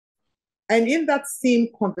And in that same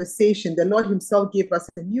conversation, the Lord himself gave us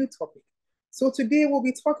a new topic. So today we'll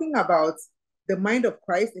be talking about the mind of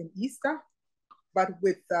Christ in Easter, but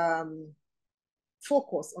with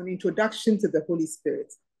focus on introduction to the Holy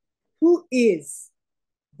Spirit. Who is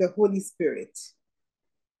the Holy Spirit?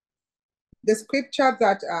 The scripture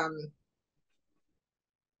that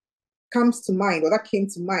comes to mind, or that came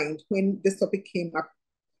to mind when this topic came up,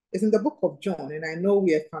 is in the book of John, and I know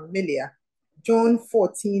we are familiar. John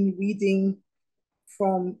 14, reading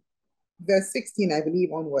from verse 16, I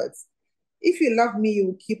believe, onwards. If you love me, you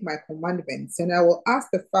will keep my commandments, and I will ask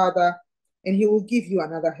the Father, and he will give you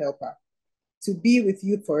another helper to be with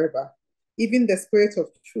you forever, even the Spirit of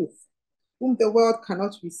truth, whom the world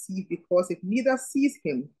cannot receive because it neither sees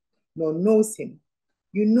him nor knows him.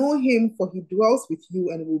 You know him, for he dwells with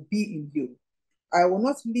you and will be in you. I will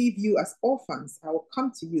not leave you as orphans. I will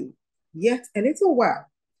come to you. Yet a little while,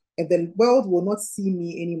 and the world will not see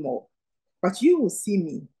me anymore. But you will see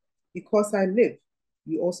me, because I live.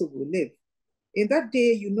 You also will live. In that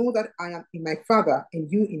day, you know that I am in my Father,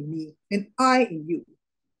 and you in me, and I in you.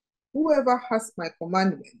 Whoever has my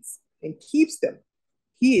commandments and keeps them,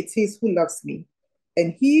 he it is who loves me.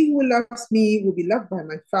 And he who loves me will be loved by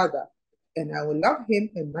my Father, and I will love him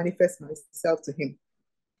and manifest myself to him.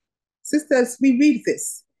 Sisters, we read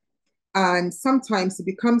this, and sometimes it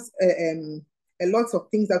becomes a lot of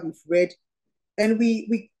things that we've read, and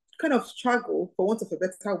we kind of struggle, for want of a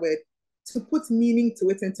better word, to put meaning to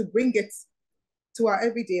it and to bring it to our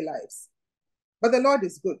everyday lives. But the Lord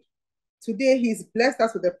is good. Today, he's blessed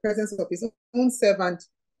us with the presence of his own servant,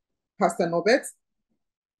 Pastor Norbert.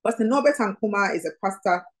 Pastor Norbert Ankuma is a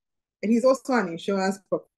pastor, and he's also an insurance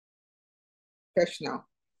professional.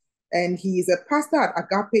 And he is a pastor at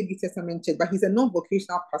Agape New Testament Church, but he's a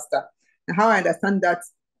non-vocational pastor. And how I understand that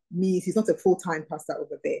means he's not a full-time pastor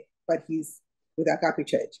over there, but he's with Agape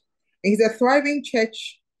Church. And he's a thriving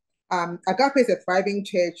church. Agape is a thriving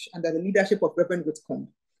church under the leadership of Reverend Whitcomb.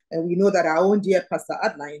 And we know that our own dear Pastor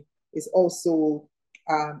Adeline is also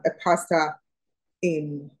a pastor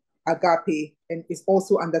in Agape and is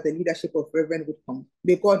also under the leadership of Reverend Whitcomb.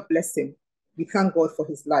 May God bless him. We thank God for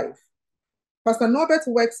his life. Pastor Norbert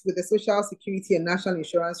works with the Social Security and National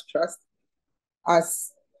Insurance Trust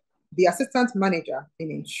as the assistant manager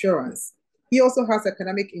in insurance. He also has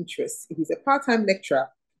academic interests. He's a part-time lecturer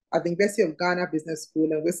at the University of Ghana Business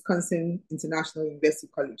School and Wisconsin International University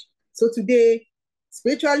College. So today,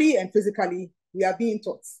 spiritually and physically, we are being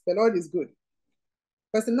taught. The Lord is good.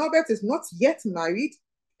 Pastor Norbert is not yet married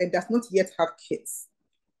and does not yet have kids.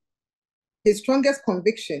 His strongest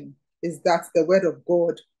conviction is that the word of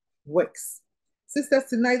God works. Sisters,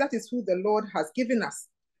 tonight, that is who the Lord has given us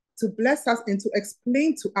to bless us and to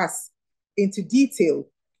explain to us into detail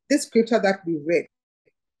this scripture that we read,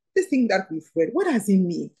 this thing that we've read. What does it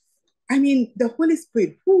mean? I mean, the Holy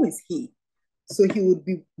Spirit, who is he? So he would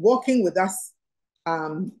be walking with us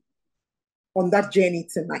on that journey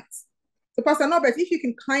tonight. So Pastor Norbert, if you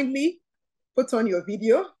can kindly put on your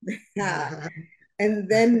video and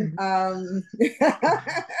then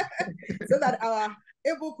so that our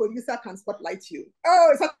able producer can spotlight you. Oh,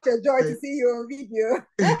 it's such a joy to see you on video.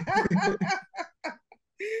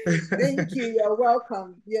 Thank you. You're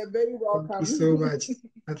welcome. You're very welcome. Thank you so much.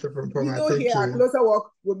 We know here at Closer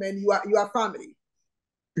Walk Women, you are family.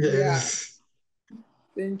 Yes. Yeah.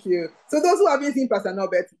 Thank you. So those who haven't seen Pastor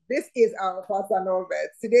Norbert, this is our Pastor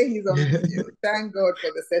Norbert. Today he's on video. Thank God for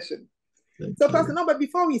the session. So Pastor Norbert,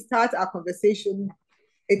 before we start our conversation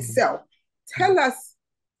itself, tell us,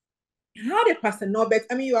 how did Pastor Norbert,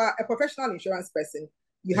 I mean, you are a professional insurance person.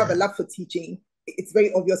 You have a love for teaching. It's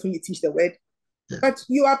very obvious when you teach the word. But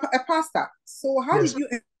you are a pastor. So how did you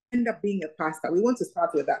end up being a pastor? We want to start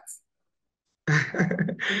with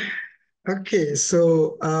that. Okay,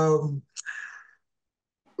 so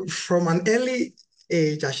from an early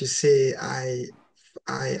age, I should say,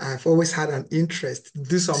 I've always had an interest to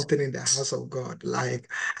do something in the house of God.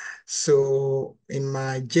 So in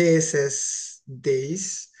my JSS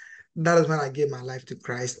days, that is when I gave my life to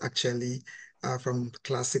Christ, actually, from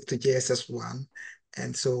Classic to JSS 1.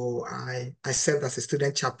 And so I served as a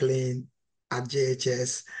student chaplain at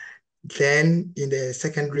JHS. Then in the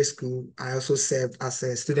secondary school, I also served as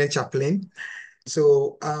a student chaplain.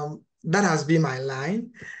 So that has been my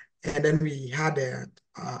line. And then we had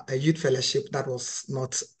a youth fellowship that was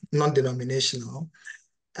non-denominational.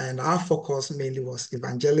 And our focus mainly was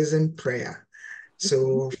evangelism, prayer.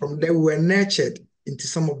 So from there, we were nurtured into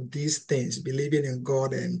some of these things, believing in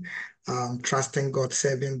God and trusting God,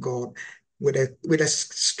 serving God with a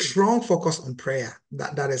strong focus on prayer.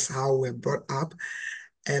 That is how we're brought up.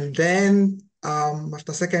 And then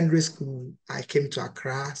After secondary school, I came to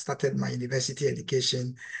Accra, started my university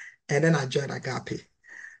education, and then I joined Agape.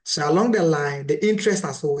 So along the line, the interest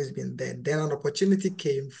has always been there. Then an opportunity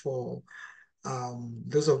came for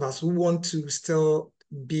those of us who want to still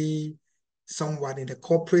be someone in the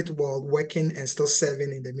corporate world, working and still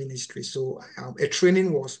serving in the ministry. So a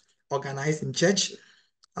training was organized in church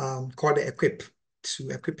called the Equip, to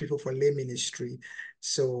equip people for lay ministry.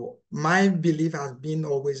 So my belief has been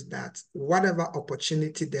always that whatever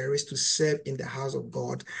opportunity there is to serve in the house of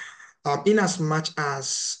God, in as much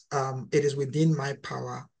as it is within my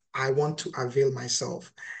power, I want to avail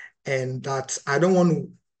myself, and that I don't want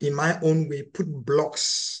to, in my own way, put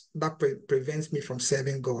blocks that prevents me from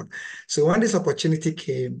serving God. So when this opportunity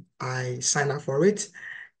came, I signed up for it,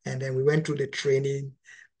 and then we went through the training.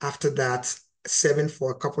 After that, serving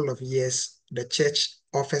for a couple of years, the church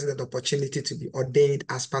offers that opportunity to be ordained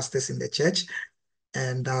as pastors in the church.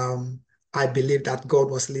 And I believe that God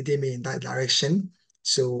was leading me in that direction.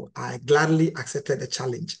 So I gladly accepted the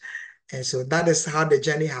challenge. And so that is how the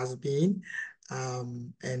journey has been,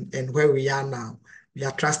 and where we are now. We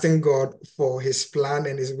are trusting God for his plan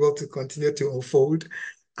and his will to continue to unfold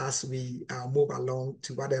as we move along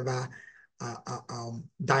to whatever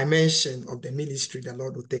dimension of the ministry the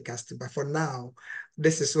Lord will take us to. But for now,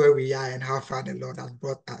 this is where we are and how far the Lord has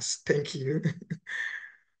brought us. Thank you.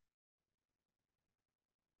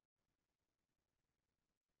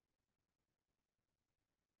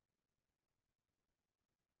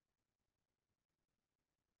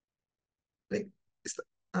 Like,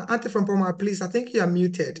 Auntie from Poma, please, I think you are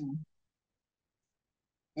muted.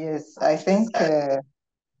 Yes, I think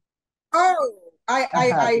Oh,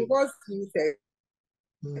 uh-huh. I was muted.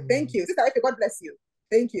 Thank you. Sister Ife, God bless you.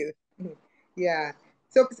 Thank you. Yeah.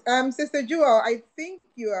 So, Sister Jewel, I think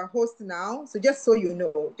you are host now. So just so you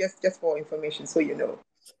know, just for information, so you know.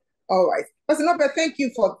 All right. Pastor Norbert, thank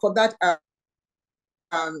you for that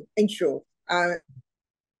intro.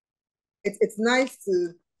 It's nice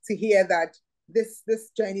to hear that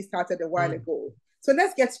this journey started a while ago. So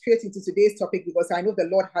let's get straight into today's topic, because I know the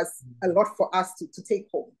Lord has a lot for us to take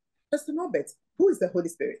home. Pastor Norbert, who is the Holy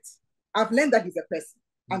Spirit? I've learned that he's a person.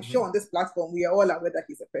 I'm sure on this platform we are all aware that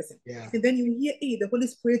he's a person. Yeah. And then you hear, hey, the Holy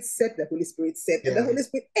Spirit said, the Holy Spirit said, and the Yeah. Holy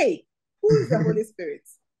Spirit, hey, who is the Holy Spirit?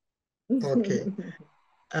 Okay.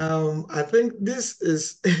 I think this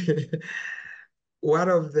is one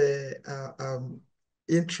of the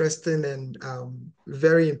interesting and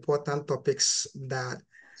very important topics that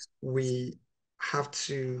we have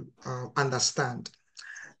to understand.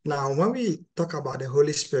 Now, when we talk about the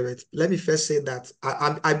Holy Spirit, let me first say that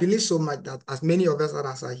I believe so much that as many of us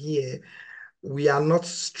that are here, we are not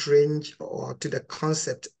strange or to the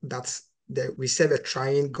concept that we serve a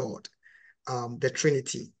triune God, the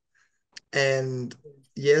Trinity. And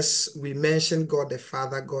yes, we mentioned God the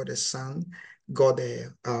Father, God the Son, God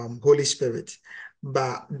the Holy Spirit.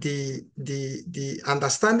 But the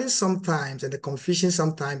understanding sometimes and the confusion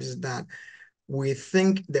sometimes is that we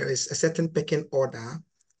think there is a certain pecking order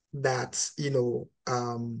that,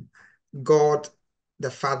 God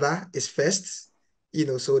the Father is first,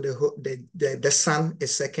 so the Son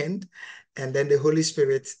is second, and then the Holy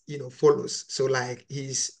Spirit, follows. So like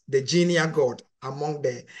he's the genial God among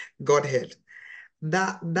the Godhead.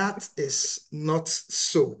 That is not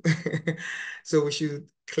so. So we should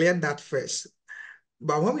clear that first.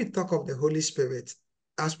 But when we talk of the Holy Spirit,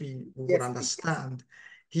 as we would Yes, understand,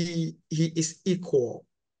 he is equal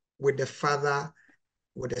with the Father,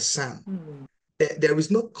 with the Son. There is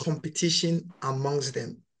no competition amongst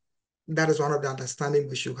them. That is one of the understanding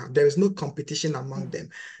we should have. There is no competition among them.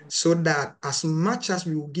 So that as much as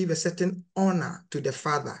we will give a certain honor to the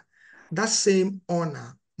Father, that same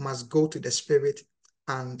honor must go to the Spirit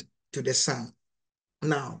and to the Son.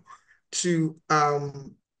 Now, to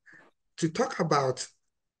talk about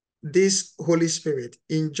this Holy Spirit,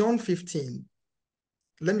 in John 15,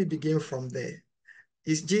 let me begin from there.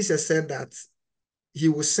 Jesus said that he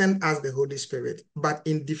will send us the Holy Spirit, but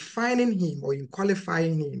in defining him or in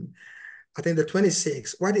qualifying him, I think the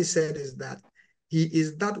 26, what he said is that he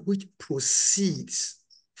is that which proceeds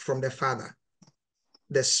from the Father,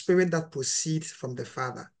 the Spirit that proceeds from the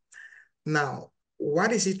Father. Now,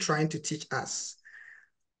 what is he trying to teach us?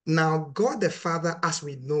 Now, God the Father, as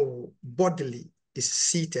we know, bodily is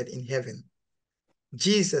seated in heaven.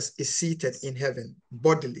 Jesus is seated in heaven,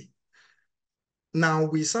 bodily. Now,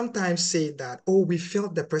 we sometimes say that, oh, we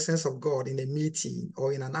felt the presence of God in a meeting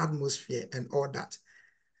or in an atmosphere and all that.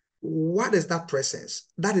 What is that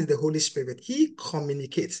presence? That is the Holy Spirit. He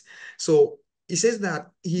communicates. So he says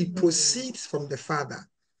that he proceeds from the Father.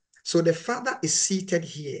 So the Father is seated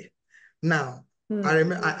here. Now, I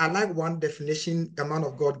remember I like one definition a man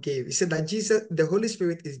of God gave. He said that the Holy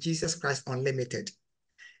Spirit is Jesus Christ unlimited.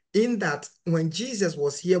 In that when Jesus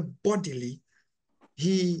was here bodily,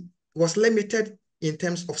 he was limited in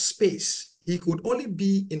terms of space. He could only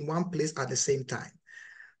be in one place at the same time.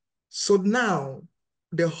 So now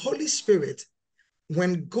the Holy Spirit,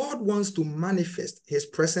 when God wants to manifest his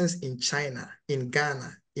presence in China, in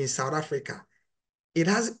Ghana, in South Africa, he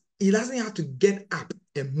doesn't have to get up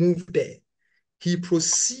and move there. He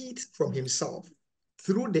proceeds from himself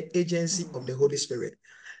through the agency of the Holy Spirit.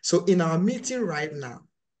 So in our meeting right now,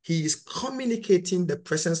 he is communicating the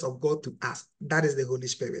presence of God to us. That is the Holy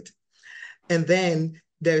Spirit. And then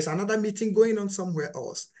there is another meeting going on somewhere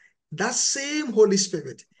else. That same Holy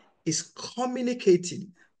Spirit is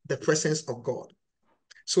communicating the presence of God.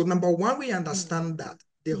 So number one, we understand that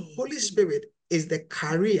the Holy Spirit is the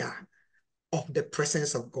carrier of the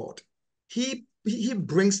presence of God. He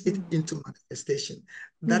brings it into manifestation.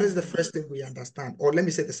 That is the first thing we understand. Or let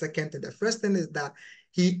me say the second thing. The first thing is that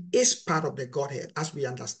he is part of the Godhead, as we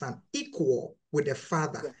understand, equal with the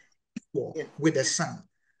Father, equal with the Son.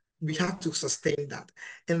 We have to sustain that.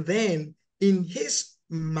 And then in his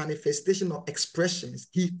manifestation or expressions,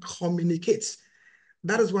 he communicates.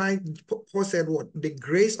 That is why Paul said what? The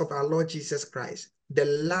grace of our Lord Jesus Christ, the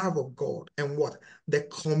love of God, and what? The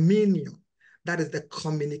communion. That is the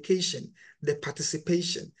communication, the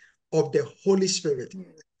participation of the Holy Spirit.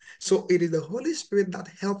 So it is the Holy Spirit that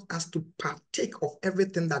helps us to partake of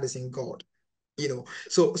everything that is in God.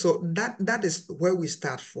 So that is where we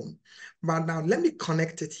start from. But now let me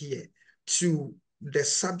connect it here to the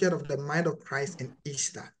subject of the mind of Christ and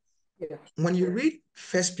Easter. When you read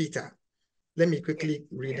First Peter, let me quickly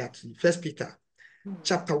read that to you. First Peter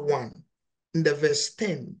chapter 1, in the verse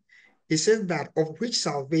 10, it says that of which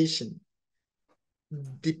salvation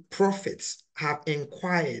the prophets have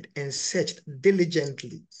inquired and searched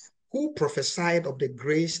diligently, who prophesied of the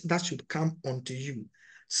grace that should come unto you,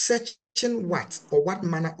 searching what or what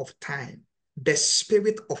manner of time the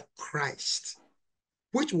Spirit of Christ,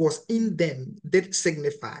 which was in them, did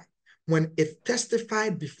signify, when it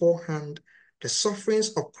testified beforehand the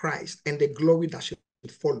sufferings of Christ and the glory that should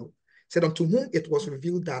follow. Said, unto whom it was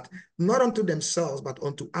revealed that not unto themselves, but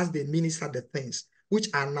unto us they minister the things which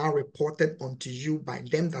are now reported unto you by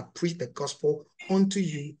them that preach the gospel unto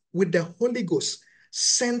you with the Holy Ghost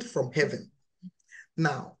sent from heaven.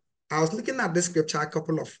 Now, I was looking at this scripture a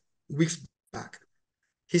couple of weeks back.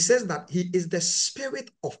 He says that he is the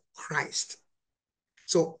Spirit of Christ.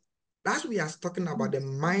 So as we are talking about the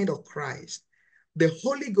mind of Christ, the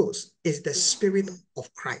Holy Ghost is the Spirit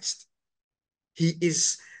of Christ. He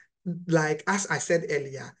is, like, as I said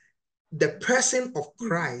earlier, the person of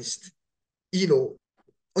Christ,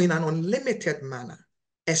 in an unlimited manner,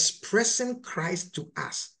 expressing Christ to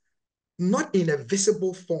us, not in a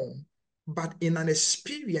visible form, but in an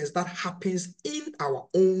experience that happens in our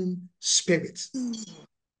own spirits.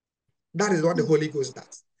 That is what the Holy Ghost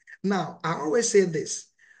does. Now, I always say this.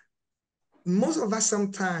 Most of us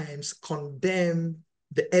sometimes condemn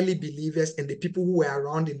the early believers and the people who were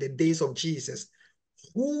around in the days of Jesus,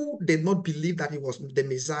 who did not believe that he was the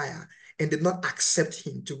Messiah and did not accept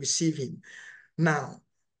him to receive him. Now,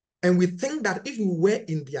 and we think that if we were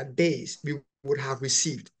in their days, we would have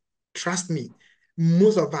received. Trust me,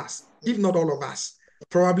 most of us, if not all of us,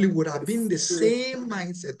 probably would have been the same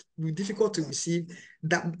mindset. It's difficult to receive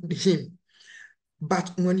him.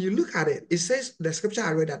 But when you look at it, it says, the scripture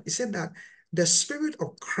I read that, it said that the Spirit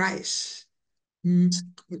of Christ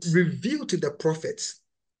revealed to the prophets.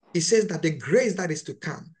 It says that the grace that is to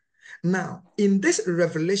come. Now, in this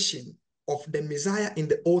revelation of the Messiah in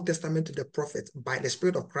the Old Testament to the prophets by the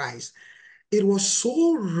Spirit of Christ, it was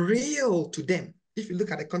so real to them. If you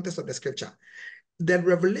look at the context of the scripture, the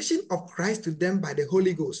revelation of Christ to them by the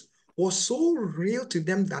Holy Ghost was so real to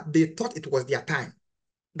them that they thought it was their time,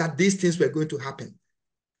 that these things were going to happen,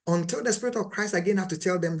 until the Spirit of Christ again had to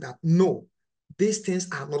tell them that, no, these things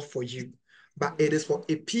are not for you, but it is for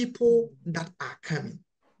a people that are coming.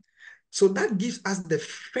 So that gives us the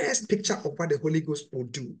first picture of what the Holy Ghost will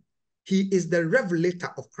do. He is the revelator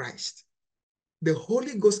of Christ. The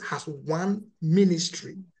Holy Ghost has one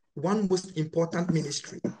ministry, one most important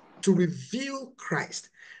ministry, to reveal Christ,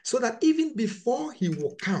 so that even before he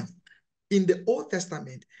will come in the Old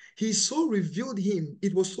Testament, he so revealed him.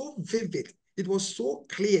 It was so vivid. It was so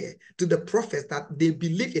clear to the prophets that they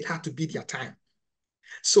believed it had to be their time.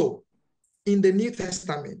 So in the New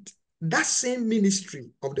Testament, that same ministry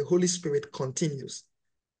of the Holy Spirit continues.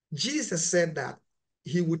 Jesus said that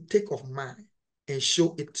he would take of mine and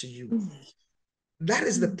show it to you. That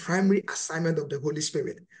is the primary assignment of the Holy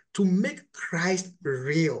Spirit, to make Christ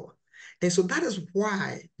real. And so that is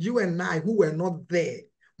why you and I, who were not there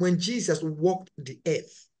when Jesus walked the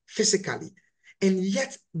earth physically, and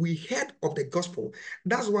yet we heard of the gospel.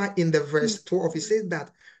 That's why in the verse 12, it says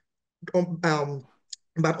that,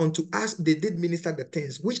 but unto us they did minister the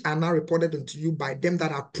things which are now reported unto you by them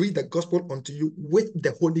that have preached the gospel unto you with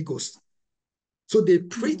the Holy Ghost. So they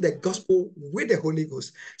preached the gospel with the Holy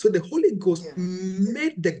Ghost. So the Holy Ghost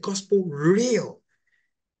made the gospel real.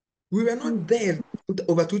 We were not there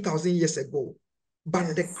over 2,000 years ago,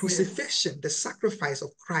 but the crucifixion, the sacrifice of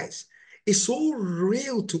Christ is so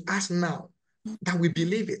real to us now that we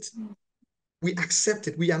believe it, we accept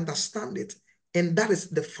it, we understand it, and that is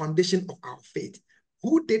the foundation of our faith.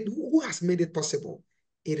 Who has made it possible?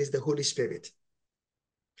 It is the Holy Spirit.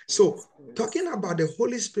 So talking about the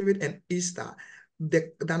Holy Spirit and Easter,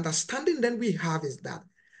 the understanding that we have is that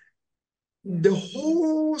the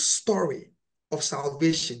whole story of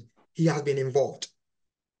salvation, he has been involved.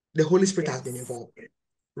 The Holy Spirit has been involved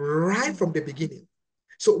right from the beginning.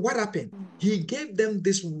 So what happened? He gave them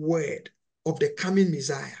this word of the coming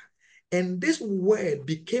Messiah. And this word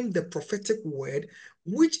became the prophetic word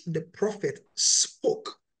which the prophet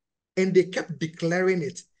spoke. And they kept declaring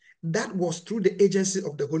it. That was through the agency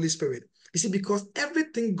of the Holy Spirit. You see, because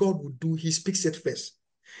everything God would do, he speaks it first.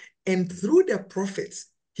 And through the prophets,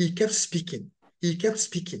 he kept speaking. He kept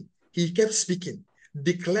speaking. He kept speaking,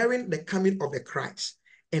 declaring the coming of the Christ.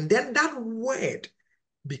 And then that word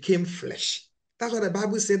became flesh. That's why the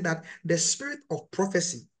Bible said that the spirit of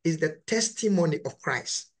prophecy is the testimony of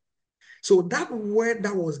Christ. So that word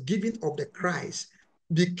that was given of the Christ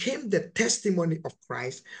became the testimony of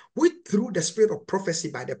Christ, which through the spirit of prophecy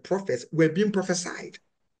by the prophets were being prophesied.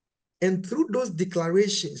 And through those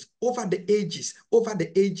declarations over the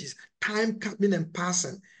ages, time coming and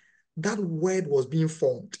passing, that word was being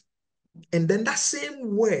formed. And then that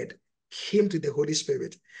same word came to the Holy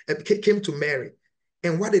Spirit, came to Mary.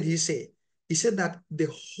 And what did he say? He said that the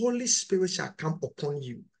Holy Spirit shall come upon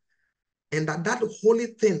you. And that holy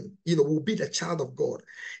thing, will be the child of God.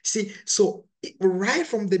 See, so right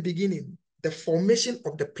from the beginning, the formation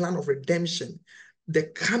of the plan of redemption, the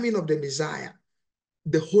coming of the Messiah,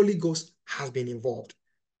 the Holy Ghost has been involved.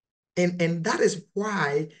 And that is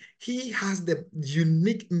why he has the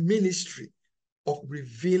unique ministry of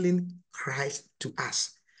revealing Christ to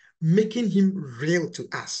us, making him real to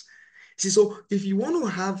us. See, so if you want to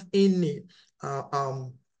have any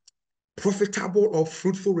profitable or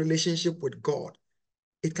fruitful relationship with God,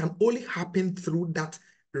 it can only happen through that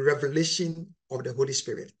revelation of the Holy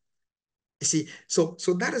Spirit. You see, so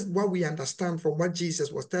that is what we understand from what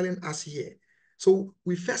Jesus was telling us here. So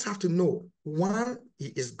we first have to know, one, he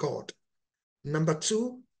is God. Number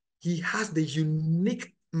two, he has the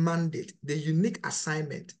unique mandate, the unique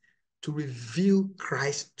assignment to reveal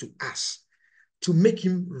Christ to us, to make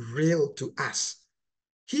him real to us.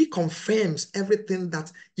 He confirms everything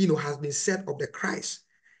that, has been said of the Christ.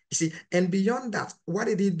 You see, and beyond that, what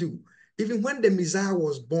did he do? Even when the Messiah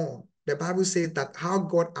was born, the Bible says that how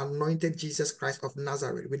God anointed Jesus Christ of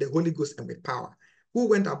Nazareth with the Holy Ghost and with power, who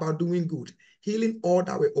went about doing good, healing all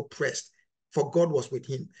that were oppressed, for God was with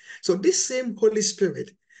him. So this same Holy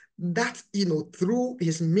Spirit that, through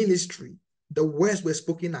his ministry, the words were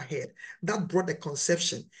spoken ahead, that brought the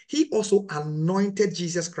conception. He also anointed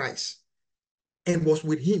Jesus Christ and was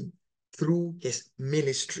with him through his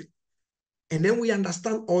ministry. And then we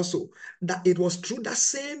understand also that it was through that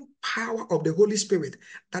same power of the Holy Spirit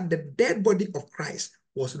that the dead body of Christ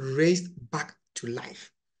was raised back to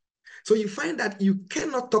life. So you find that you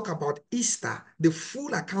cannot talk about Easter, the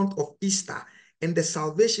full account of Easter and the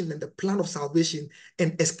salvation and the plan of salvation,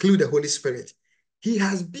 and exclude the Holy Spirit. He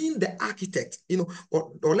has been the architect,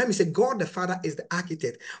 or let me say God the Father is the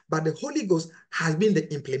architect, but the Holy Ghost has been the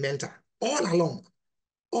implementer all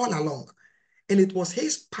along. And it was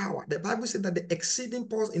his power. The Bible said that the exceeding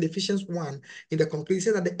powers in Ephesians 1, in the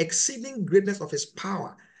conclusion, said that the exceeding greatness of his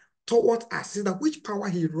power toward us, is that which power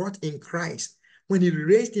he wrought in Christ when he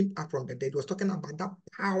raised him up from the dead. He was talking about that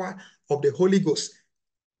power of the Holy Ghost,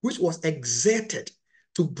 which was exerted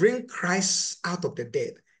to bring Christ out of the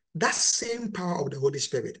dead. That same power of the Holy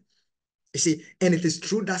Spirit. You see, and it is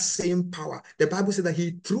through that same power. The Bible says that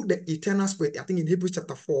he, through the eternal spirit, I think in Hebrews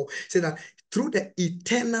chapter 4, said that through the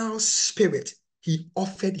eternal spirit, he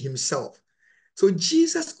offered himself. So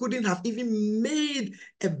Jesus couldn't have even made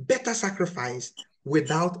a better sacrifice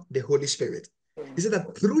without the Holy Spirit. He said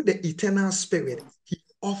that through the eternal spirit, he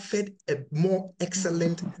offered a more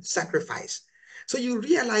excellent sacrifice. So you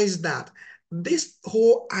realize that this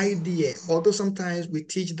whole idea, although sometimes we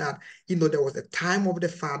teach that, there was the time of the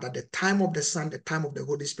Father, the time of the Son, the time of the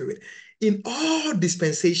Holy Spirit. In all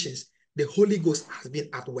dispensations, the Holy Ghost has been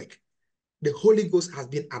at work. the Holy Ghost has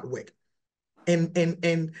been at work.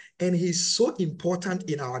 And he's so important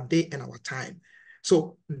in our day and our time.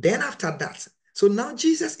 So then after that, so now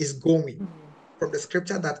Jesus is going from the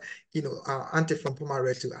scripture that our Auntie from Puma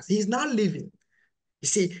read to us. He's now leaving. You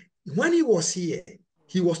see, when he was here,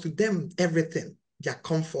 he was to them everything, their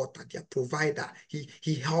comforter, their provider.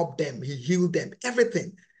 He helped them, he healed them,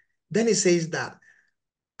 everything. Then he says that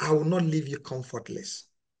I will not leave you comfortless.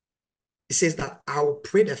 He says that I will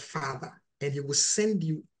pray the Father and he will send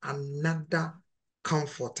you another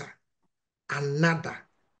comforter. Another.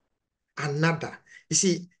 You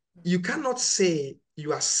see, you cannot say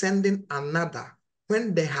you are sending another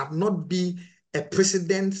when there have not been a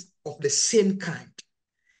precedent of the same kind.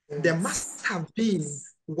 Yes. There must have been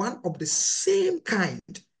one of the same kind.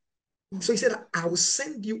 So he said, I will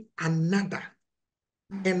send you another.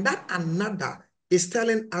 And that another is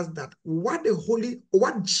telling us that what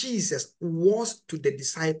Jesus was to the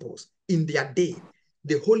disciples in their day,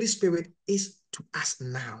 the Holy Spirit is to us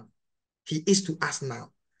now. He is to us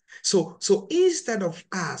now. So instead of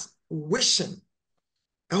us wishing,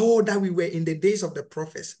 that we were in the days of the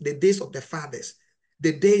prophets, the days of the fathers,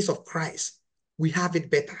 the days of Christ, we have it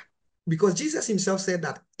better. Because Jesus himself said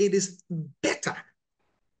that it is better,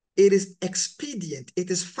 it is expedient, it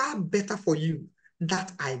is far better for you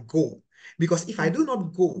that I go. Because if I do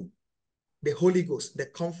not go, the Holy Ghost, the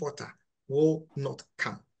Comforter, will not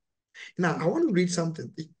come. Now, I want to read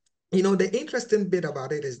something. The interesting bit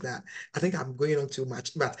about it is that I think I'm going on too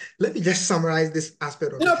much, but let me just summarize this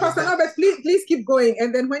aspect of it. No, Pastor Albert, please keep going.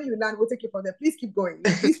 And then when you land, we'll take it from there. Please keep going.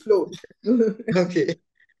 Please flow. Okay.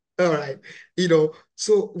 All right.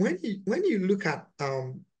 So when you look at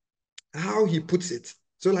how he puts it,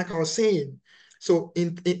 so like I was saying, so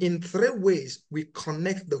in 3 ways we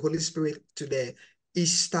connect the Holy Spirit to the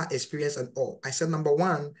Easter experience and all. I said, number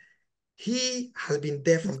 1, he has been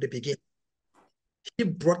there from the beginning. He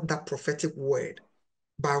brought that prophetic word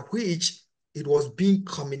by which it was being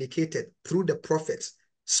communicated through the prophets,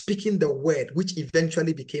 speaking the word, which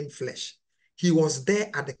eventually became flesh. He was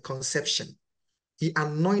there at the conception. He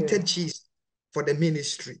anointed Jesus for the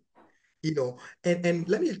ministry, and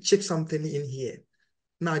let me check something in here.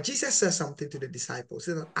 Now, Jesus says something to the disciples.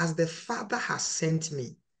 He said, as the Father has sent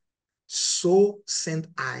me, so sent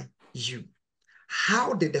I you.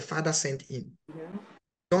 How did the Father send him?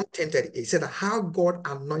 John 10:38, he said how God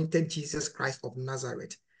anointed Jesus Christ of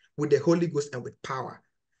Nazareth with the Holy Ghost and with power.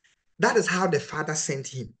 That is how the Father sent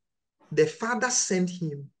him. The Father sent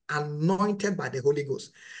him anointed by the Holy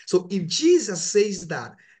Ghost. So if Jesus says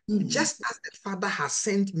that, just as the Father has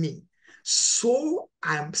sent me, so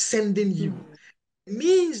I am sending you, it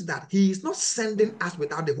means that he is not sending us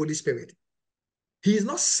without the Holy Spirit. He is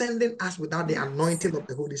not sending us without the anointing of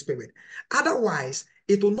the Holy Spirit. Otherwise,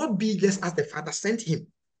 it will not be just as the Father sent him.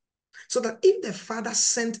 So that if the Father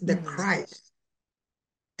sent the Christ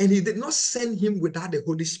and he did not send him without the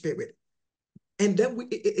Holy Spirit, and then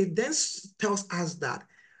it then tells us that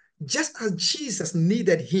just as Jesus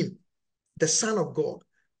needed him, the Son of God,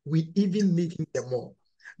 we even need him the more.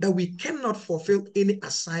 That we cannot fulfill any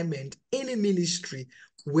assignment, any ministry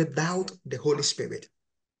without the Holy Spirit.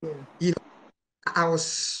 I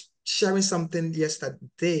was sharing something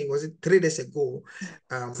yesterday, was it 3 days ago,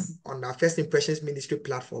 on our First Impressions Ministry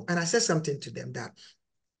platform. And I said something to them that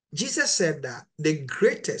Jesus said that the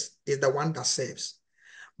greatest is the one that saves.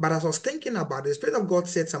 But as I was thinking about it, the Spirit of God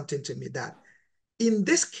said something to me that in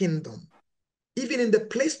this kingdom, even in the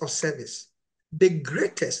place of service, the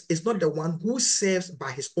greatest is not the one who serves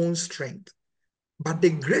by his own strength, but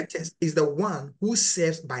the greatest is the one who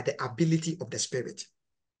serves by the ability of the Spirit.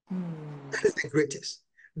 That is the greatest.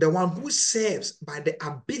 The one who serves by the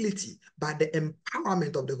ability, by the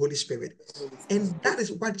empowerment of the Holy Spirit. And that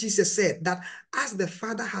is what Jesus said, that as the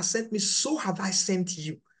Father has sent me, so have I sent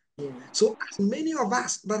you. So as many of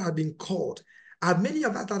us that have been called, as many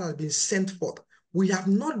of us that have been sent forth, we have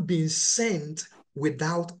not been sent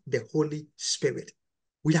without the Holy Spirit.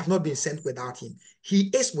 We have not been sent without him. He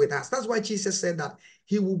is with us. That's why Jesus said that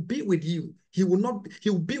he will be with you. He will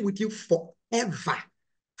be with you forever.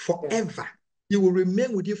 Forever. He will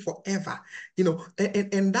remain with you forever.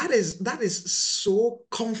 And that is so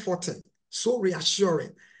comforting, so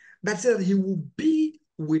reassuring. That said, he will be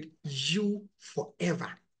with you forever.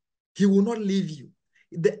 He will not leave you.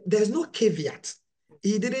 There's no caveat.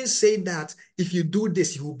 He didn't say that if you do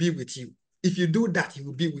this, he will be with you. If you do that, he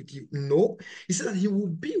will be with you. No, he said that he will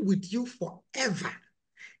be with you forever.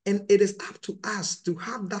 And it is up to us to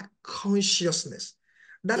have that consciousness,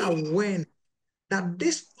 that awareness that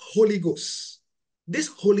this Holy Ghost, this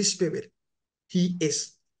Holy Spirit, he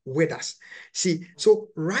is with us. See, so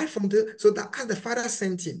right from so that as the Father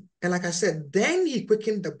sent him, and like I said, then he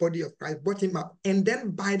quickened the body of Christ, brought him up, and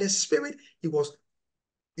then by the Spirit, he was,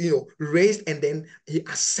 raised, and then he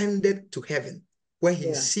ascended to heaven, where he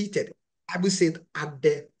is seated. I will say at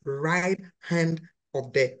the right hand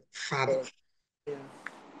of the Father.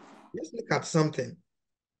 Let's look at something.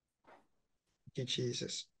 Thank you,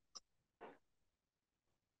 Jesus.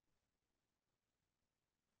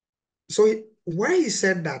 So where he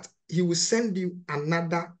said that he will send you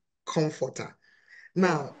another comforter.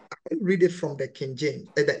 Now, I read it from the King James,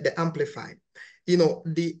 the Amplified.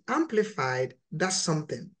 The Amplified, that's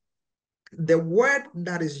something. The word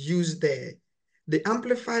that is used there, the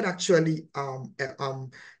Amplified actually,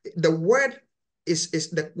 the word is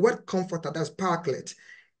the word comforter, that's paraclete,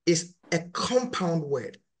 is a compound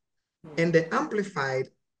word. And the Amplified,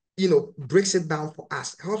 breaks it down for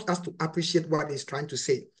us, helps us to appreciate what he's trying to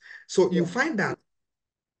say. So you find that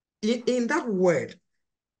in that word,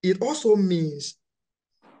 it also means,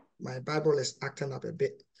 my Bible is acting up a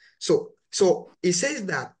bit. So it says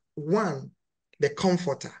that, one, the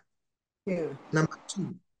comforter. Number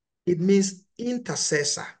two, it means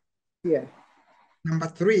intercessor. Number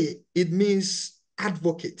three, it means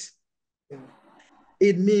advocate.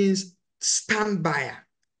 It means standby.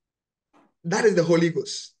 That is the Holy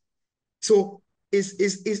Ghost. So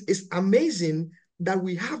it's amazing that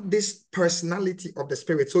we have this personality of the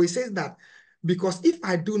Spirit. So he says that, because if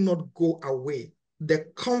I do not go away, the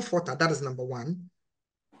comforter, that is number one.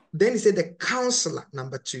 Then he said the counselor,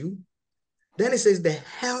 number two. Then it says the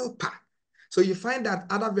helper. So you find that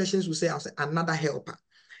other versions will say another helper.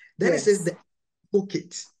 Then it says the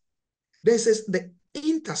advocate. Then it says the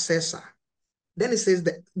intercessor. Then it says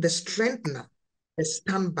the strengthener, the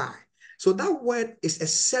standby. So that word is a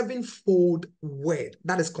sevenfold word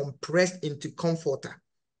that is compressed into comforter.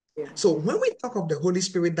 So when we talk of the Holy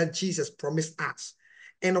Spirit that Jesus promised us,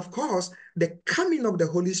 and of course, the coming of the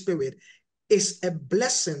Holy Spirit is a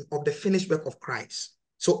blessing of the finished work of Christ.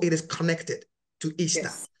 So it is connected to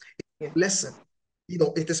Easter. Blessing.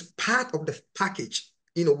 It is part of the package,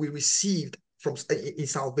 we received from in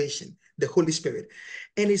salvation, the Holy Spirit.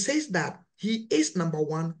 And it says that he is, number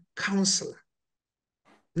one, counselor.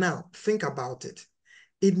 Now, think about it.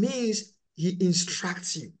 It means he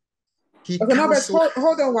instructs you. Okay, Norbert,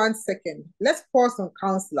 hold on 1 second. Let's pause on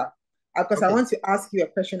counselor, because I want to ask you a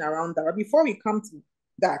question around that. But before we come to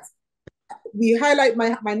that, we highlight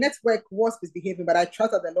my network was misbehaving, but I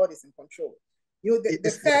trust that the Lord is in control.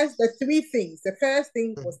 The three things. The first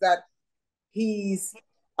thing was that he's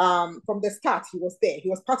from the start, he was there. He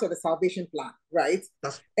was part of the salvation plan, right?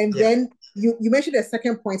 Then you mentioned the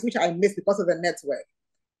second point, which I missed because of the network.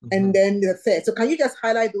 And then the third. So can you just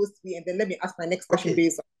highlight those three, and then let me ask my next question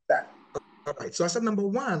based on that. All right. So I said, number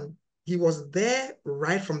one, he was there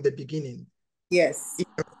right from the beginning. Yes.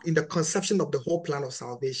 In the conception of the whole plan of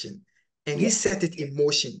salvation. And he set it in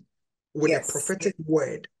motion with a prophetic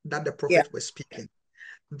word that the prophet was speaking.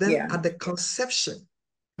 Then at the conception,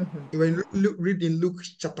 when you read in Luke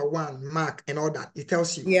chapter 1, Mark and all that, it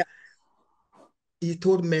tells you, he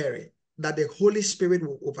told Mary that the Holy Spirit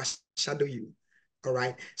will overshadow you. All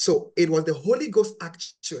right. So it was the Holy Ghost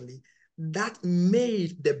actually that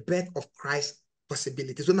made the birth of Christ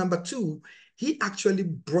possibility. So number two, he actually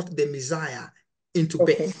brought the Messiah into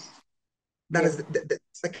birth. That is the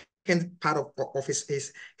second part of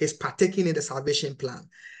his partaking in the salvation plan.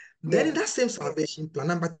 Then in that same salvation plan,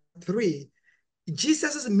 number three,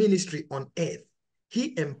 Jesus' ministry on earth,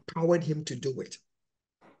 he empowered him to do it.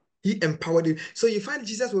 He empowered him. So you find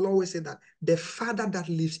Jesus will always say that the Father that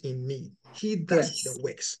lives in me, he does the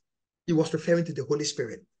works. He was referring to the Holy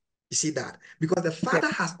Spirit. You see that? Because the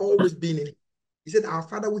Father has always been in. He said, our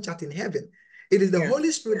Father which art in heaven. It is the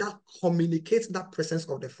Holy Spirit that communicates that presence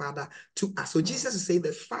of the Father to us. So Jesus is saying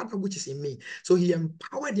the Father which is in me. So he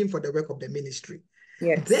empowered him for the work of the ministry.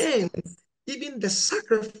 Then even the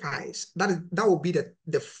sacrifice, that will be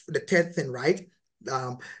the third thing, right?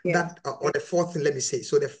 Or the fourth thing, let me say.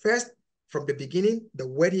 So the first, from the beginning, the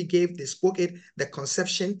word he gave, they spoke it, the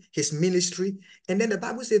conception, his ministry. And then the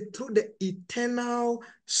Bible says through the eternal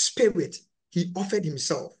Spirit, he offered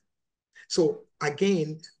himself. So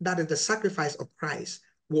again, that is the sacrifice of Christ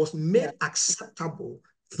was made acceptable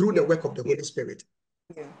through the work of the Holy Spirit.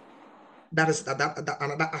 That is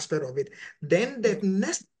another aspect of it. Then the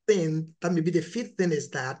next thing, that may be the fifth thing, is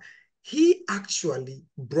that he actually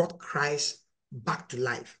brought Christ back to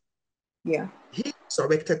life. He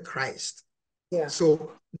resurrected Christ.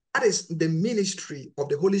 So that is the ministry of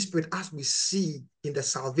the Holy Spirit as we see in the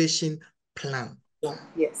salvation plan.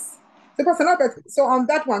 Yes. So, Pastor Norbert, so on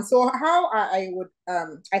that one, so how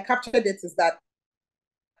I captured it is that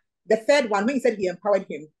The third one, when he said he empowered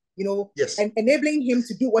him, Yes. and enabling him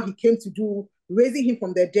to do what he came to do, raising him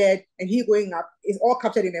from the dead, and he going up is all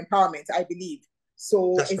captured in empowerment, I believe.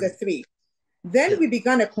 So That's it's a right. 3. Then Yeah. we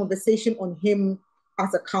began a conversation on him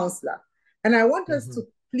as a counselor. And I want us to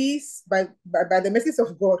please, by the mercies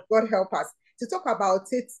of God, God help us, to talk about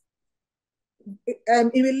it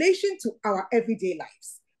in relation to our everyday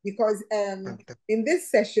lives. Because in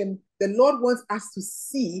this session, the Lord wants us to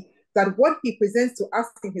see that what he presents to us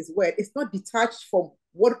in his word is not detached from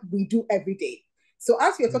what we do every day. So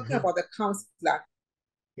as we are talking about the counselor,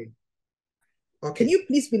 can you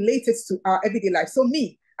please relate it to our everyday life? So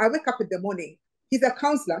me, I wake up in the morning. He's a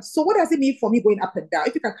counselor. So what does it mean for me going up and down?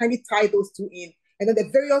 If you can kindly tie those two in, and then the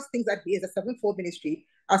various things that he is, a sevenfold ministry,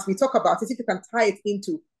 as we talk about it, if you can tie it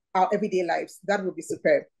into our everyday lives, that would be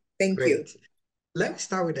superb. Thank you. Let me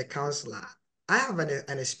start with the counselor. I have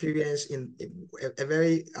an experience in a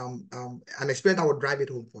very an experience that would drive it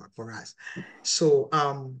home for us. So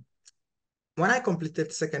when I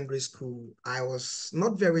completed secondary school, I was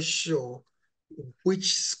not very sure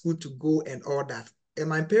which school to go and all that. And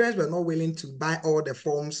my parents were not willing to buy all the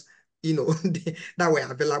forms, that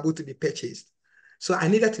were available to be purchased. So I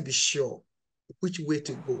needed to be sure which way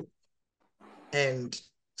to go. And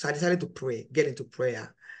so I decided to pray, get into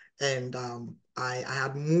prayer. And I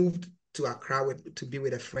had moved to Accra to be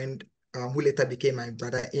with a friend who later became my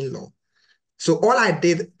brother-in-law. So all I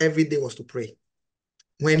did every day was to pray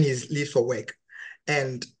when he leaves for work.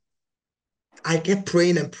 And I kept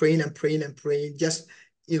praying and praying and praying and praying, just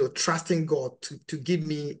trusting God to give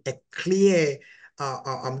me a clear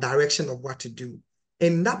direction of what to do.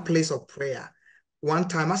 In that place of prayer, one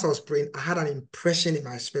time as I was praying, I had an impression in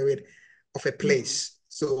my spirit of a place.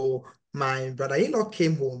 So my brother-in-law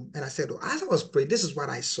came home and I said, as I was praying, this is what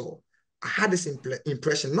I saw. I had this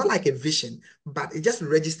impression, not like a vision, but it just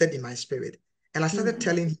registered in my spirit. And I started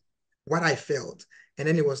telling him what I felt. And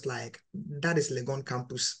then it was like, that is Legon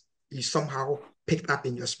campus. You somehow picked up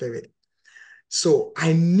in your spirit. So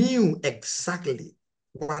I knew exactly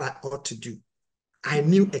what I ought to do. I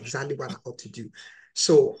knew exactly what I ought to do.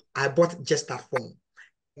 So I bought just that form.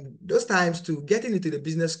 Those times to getting into the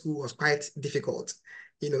business school was quite difficult.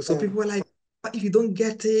 So people were like, but if you don't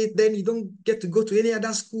get it, then you don't get to go to any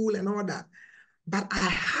other school and all that. But I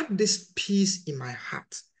had this peace in my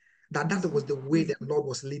heart that was the way the Lord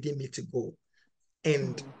was leading me to go.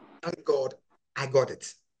 And thank God, I got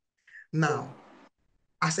it. Now,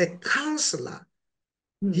 as a counselor,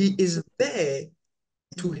 he is there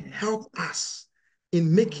to help us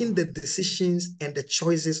in making the decisions and the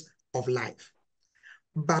choices of life.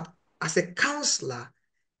 But as a counselor,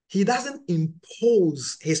 he doesn't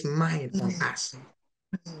impose his mind on us.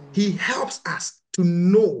 He helps us to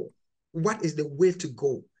know what is the way to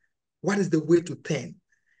go, what is the way to turn.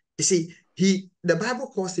 You see, the Bible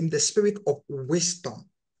calls him the spirit of wisdom.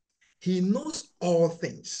 He knows all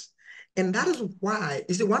things. And that is why,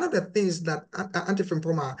 you see, one of the things that Auntie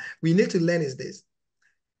Frimpoma, we need to learn is this.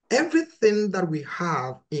 Everything that we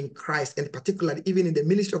have in Christ, and particularly even in the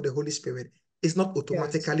ministry of the Holy Spirit, is not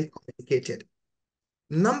automatically communicated.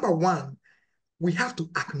 Number one, we have to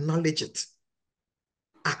acknowledge it.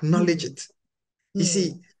 Acknowledge it. You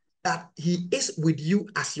see, that he is with you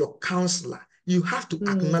as your counselor. You have to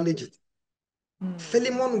acknowledge it.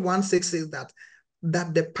 Philemon 1:6 says that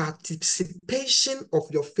the participation of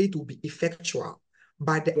your faith will be effectual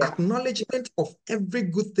by the acknowledgement of every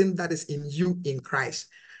good thing that is in you in Christ.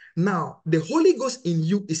 Now, the Holy Ghost in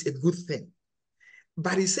you is a good thing,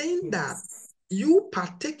 but he's saying that you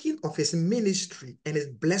partaking of his ministry and his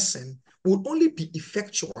blessing will only be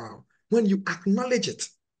effectual when you acknowledge it.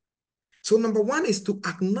 So number one is to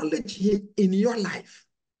acknowledge him in your life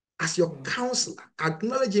as your counselor,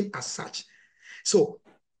 acknowledge him as such. So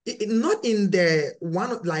not in the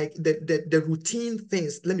one like the routine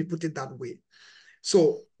things, let me put it that way.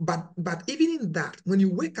 So, but even in that, when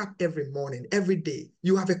you wake up every morning, every day,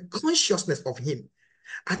 you have a consciousness of him.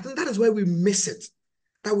 I think that is where we miss it,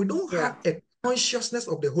 that we don't have a consciousness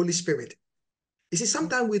of the Holy Spirit. You see,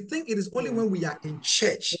 sometimes we think it is only when we are in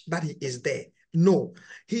church that he is there. No,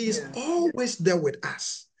 he is always there with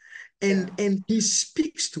us. And he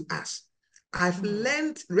speaks to us. I've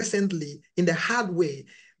learned recently in the hard way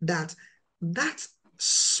that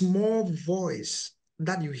small voice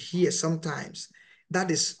that you hear sometimes that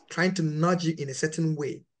is trying to nudge you in a certain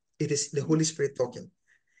way, it is the Holy Spirit talking.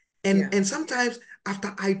 And sometimes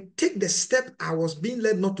after I take the step I was being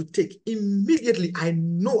led not to take, immediately I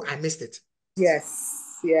know I missed it.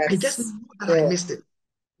 I just know that I missed it.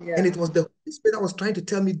 And it was the Holy Spirit that was trying to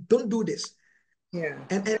tell me, don't do this.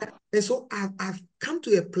 And so I've come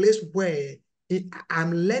to a place where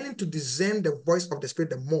I'm learning to discern the voice of the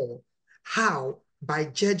Spirit the more. How? By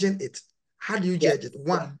judging it. How do you judge it?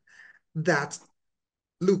 One, that,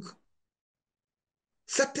 look,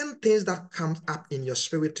 certain things that comes up in your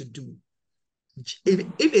spirit to do, if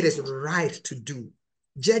it is right to do,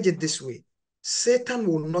 judge it this way. Satan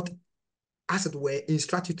will not, as it were,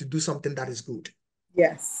 instruct you to do something that is good.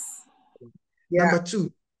 Yes. Yeah. Number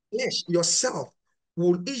two, flesh, yourself,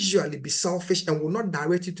 will usually be selfish and will not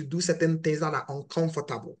direct you to do certain things that are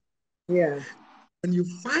uncomfortable. Yeah. When you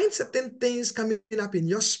find certain things coming up in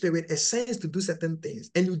your spirit, a sense to do certain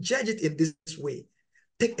things, and you judge it in this way,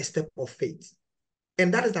 take a step of faith.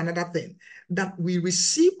 And that is another thing, that we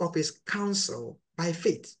receive of his counsel by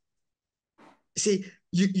faith. See,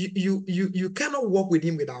 you cannot walk with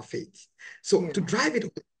him without faith. So to drive it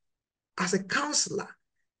as a counselor,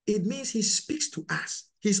 it means he speaks to us.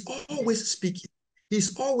 He's always speaking.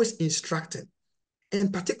 He's always instructing.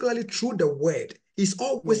 And particularly through the word, he's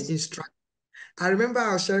always instructing. I remember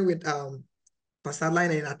I was sharing with Pastor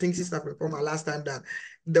Line, and I think Sister from my last time, that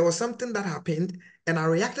there was something that happened and I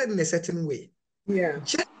reacted in a certain way. Yeah.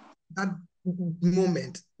 Just that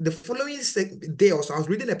moment, the following day also, I was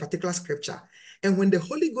reading a particular scripture. And when the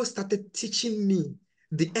Holy Ghost started teaching me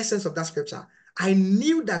the essence of that scripture, I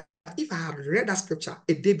knew that if I had read that scripture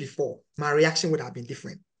a day before, my reaction would have been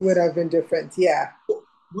different. Would have been different, yeah.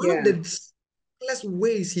 One of the simplest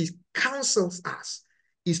ways he counsels us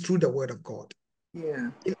is through the word of God. Yeah.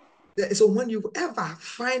 So when you ever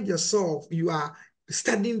find yourself, you are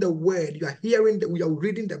studying the word, you are you are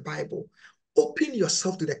reading the Bible, open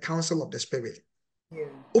yourself to the counsel of the Spirit. Yeah.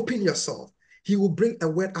 Open yourself. He will bring a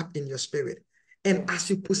word up in your spirit. And as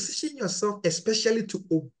you position yourself, especially to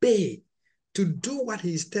obey, to do what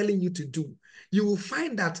he is telling you to do, you will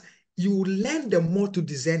find that you will learn the more to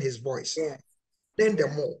discern his voice. Learn the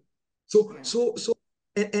more.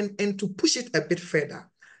 And to push it a bit further,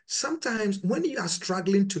 sometimes when you are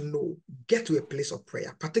struggling to know, get to a place of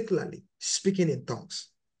prayer, particularly speaking in tongues.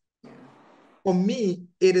 For me,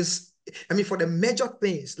 it is, for the major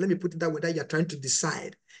things, let me put it that way, that you're trying to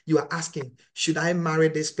decide. You are asking, should I marry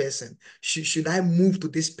this person? Should I move to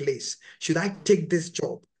this place? Should I take this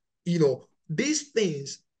job? These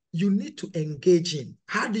things you need to engage in.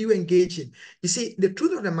 How do you engage in? You see, the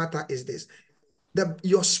truth of the matter is this, that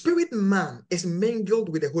your spirit man is mingled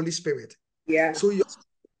with the Holy Spirit. Yeah. So your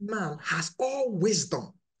man has all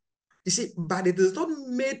wisdom. You see, but it is not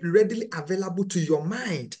made readily available to your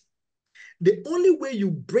mind. The only way you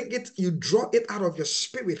bring it, you draw it out of your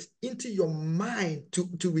spirit into your mind to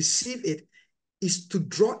receive it, is to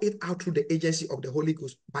draw it out through the agency of the Holy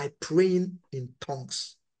Ghost by praying in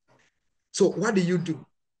tongues. So what do?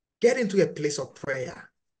 Get into a place of prayer.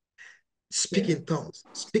 Speak in tongues,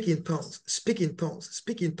 speak in tongues, speak in tongues,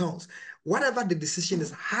 speak in tongues. Whatever the decision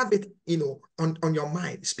is, have it, on your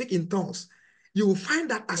mind. Speak in tongues. You will find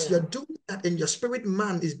that as you're doing that and your spirit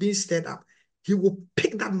man is being stirred up, he will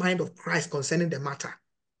pick that mind of Christ concerning the matter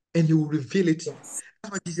and he will reveal it to you.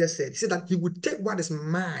 That's what Jesus said. He said that he would take what is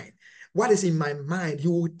mine, what is in my mind, he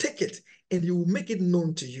will take it and he will make it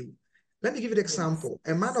known to you. Let me give you an example.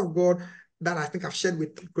 A man of God that I think I've shared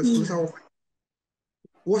with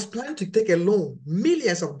was planning to take a loan,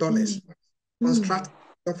 millions of dollars, construct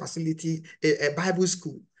a facility, a Bible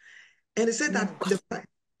school. And he said that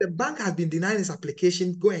the bank has been denying his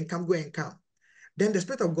application, go and come, go and come. Then the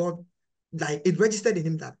Spirit of God, it registered in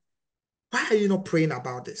him that, why are you not praying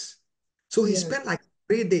about this? So he spent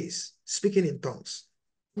 3 days speaking in tongues,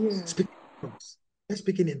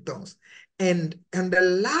 speaking in tongues. And the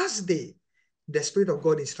last day, the Spirit of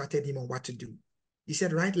God instructed him on what to do. He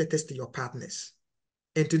said, write letters to your partners.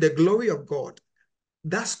 And to the glory of God,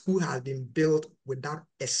 that school has been built without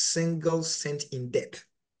a single cent in debt.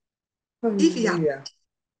 If he had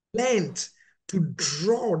learned to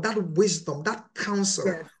draw that wisdom, that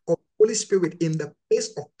counsel of Holy Spirit in the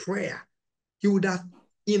place of prayer, he would have,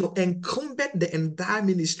 encumbered the entire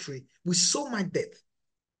ministry with so much debt.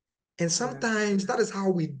 And sometimes that is how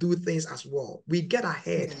we do things as well. We get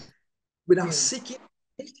ahead without seeking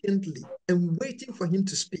patiently and waiting for him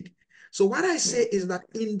to speak. So what I say is that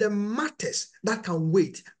in the matters that can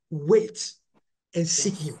wait and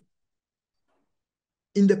seek him.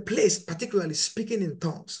 In the place, particularly speaking in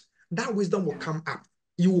tongues, that wisdom will come up.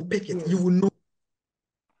 You will pick it. You will know.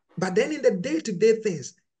 But then in the day-to-day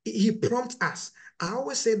things, he prompts us. I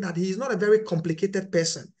always say that he is not a very complicated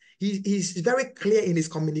person. He's very clear in his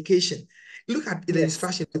communication. Look at the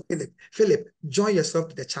instruction to Philip. Philip, join yourself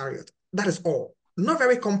to the chariot. That is all. Not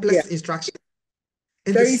very complex instruction.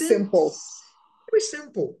 And very simple. Very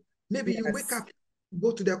simple. Maybe you wake up,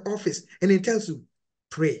 go to the office, and it tells you,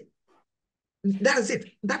 pray. That is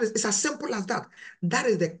it. It's as simple as that. That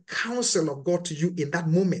is the counsel of God to you in that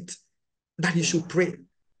moment that you should pray.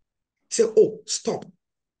 Say, oh, stop.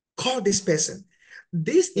 Call this person.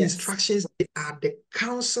 These Yes. instructions are the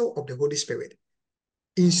counsel of the Holy Spirit,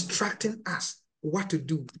 instructing us what to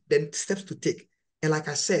do, then steps to take. And like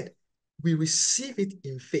I said, we receive it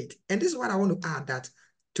in faith. And this is what I want to add, that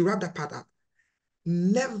to wrap that part up,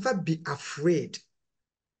 never be afraid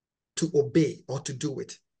to obey or to do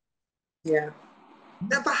it. Yeah.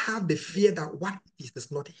 Never have the fear that what if it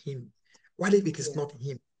is not him? What if it is not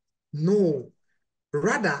him? No.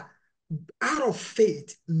 Rather, out of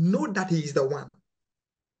faith, know that he is the one.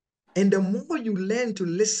 And the more you learn to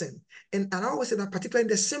listen, and I always say that particularly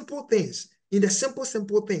in the simple things, in the simple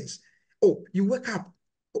things. Oh, you wake up,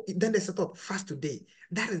 then there's a thought, fast today.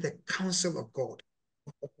 That is the counsel of God.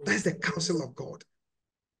 That is the counsel of God.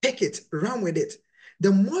 Take it, run with it.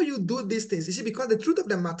 The more you do these things, you see, because the truth of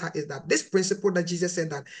the matter is that this principle that Jesus said,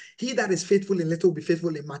 that he that is faithful in little will be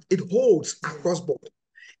faithful in much, it holds across board.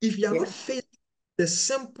 If you are not faithful, the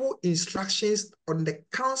simple instructions on the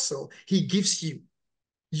counsel he gives you,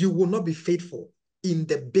 you will not be faithful in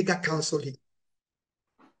the bigger counsel he.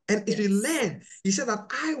 And if you learn, he said that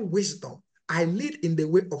wisdom, I lead in the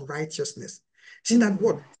way of righteousness. See that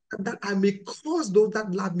what? That I may cause those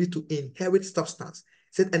that love me to inherit substance.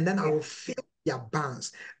 He said, and then I will fill their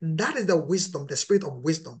barns. That is the wisdom, the spirit of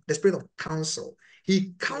wisdom, the spirit of counsel.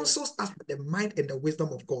 He counsels us with the mind and the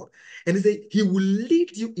wisdom of God. And he said, he will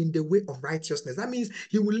lead you in the way of righteousness. That means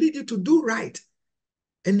he will lead you to do right.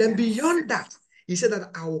 And then beyond that, he said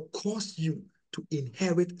that I will cause you to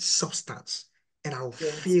inherit substance, and I will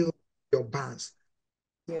fill your barns.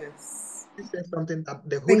 Yes. This is something that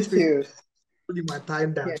the Holy Spirit put in my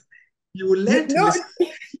time, that you will learn to listen.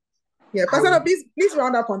 Yeah, Pastor, please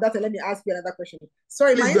round up on that and let me ask you another question.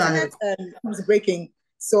 Sorry, my internet is breaking.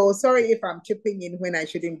 So sorry if I'm chipping in when I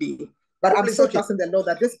shouldn't be. But I'm so trusting the Lord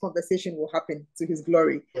that this conversation will happen to his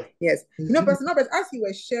glory. Yes. You know, Pastor Norbert, as you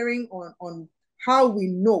were sharing on how we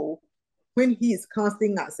know when he is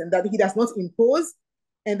counseling us and that he does not impose,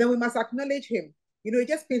 and then we must acknowledge him. You know, he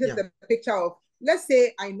just painted the picture of, let's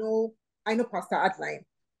say I know Pastor Adeline,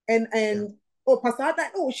 and oh, Pastor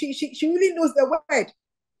Adeline, oh, she really knows the word.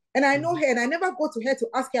 And I know her, and I never go to her to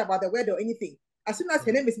ask her about the word or anything. As soon as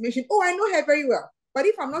her name is mentioned, oh, I know her very well. But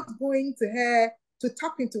if I'm not going to her to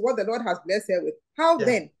tap into what the Lord has blessed her with, how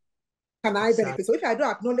then can I benefit? So if I don't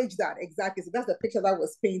acknowledge that, exactly, so that's the picture that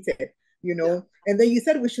was painted, you know. And then you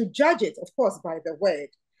said we should judge it, of course, by the word.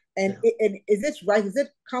 And is it right? Is it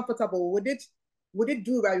comfortable? Would it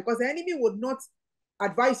do right? Because the enemy would not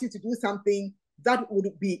advise you to do something that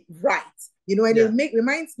would be right, you know. And it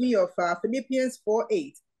reminds me of Philippians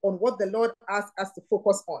 4:8 on what the Lord asks us to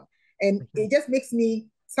focus on. And it just makes me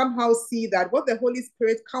somehow see that what the Holy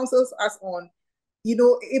Spirit counsels us on, you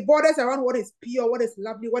know, it borders around what is pure, what is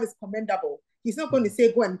lovely, what is commendable. He's not going to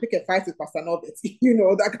say, go and pick a fight with Pastor Norbert, you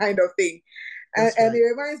know, that kind of thing. And it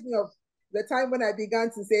reminds me of the time when I began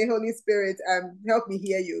to say, Holy Spirit, help me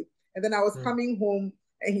hear you. And then I was coming home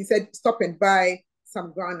and he said, stop and buy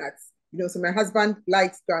some groundnuts. You know, so my husband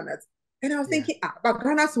likes groundnuts. And I was thinking, but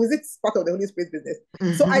groundnuts, was it part of the Holy Spirit business?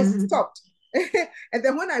 So I stopped. And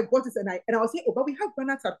then when I bought it, and I was saying, oh, but we have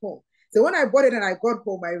groundnuts at home. So when I bought it and I got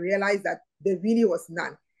home, I realized that there really was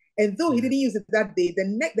none. And though he didn't use it that day,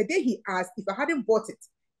 the day he asked, if I hadn't bought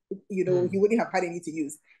it, you know, he wouldn't have had any to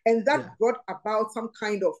use. And that brought about some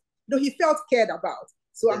kind of, you know, he felt cared about.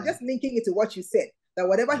 So I'm just linking it to what you said, that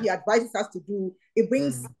whatever he advises us to do, it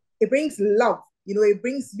brings love, you know, it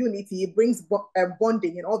brings unity, it brings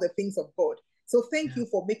bonding and all the things of God. So thank you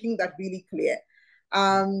for making that really clear.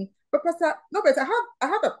 But Pastor Norbert, I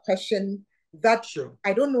have a question that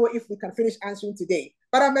I don't know if we can finish answering today,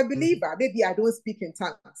 but I'm a believer. Maybe I don't speak in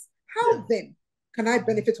tongues. How then can I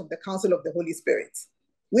benefit from the counsel of the Holy Spirit?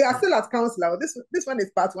 We are still at counselor. This one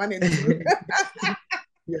is part 1 and 2.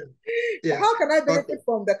 How can I benefit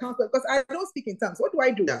from the counsel? Because I don't speak in tongues. What do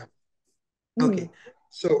I do? Okay.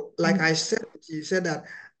 So, like I said, you said that.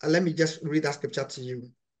 Let me just read that scripture to you.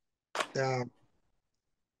 It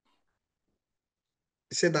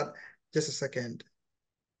said that. Just a second.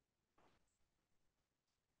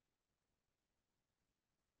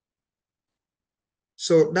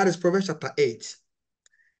 So that is Proverbs chapter 8.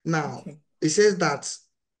 Now, it says that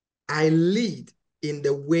I lead in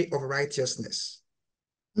the way of righteousness.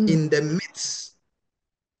 In the midst,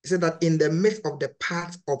 it said that in the midst of the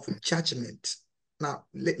path of judgment. Now,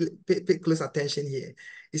 pay close attention here.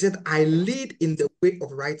 He said, I lead in the way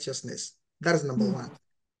of righteousness. That is number 1.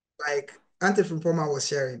 Like Auntie from Poma was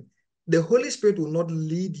sharing, the Holy Spirit will not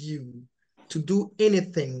lead you to do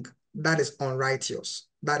anything that is unrighteous.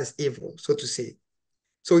 that is evil, so to say.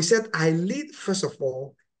 So he said, I lead, first of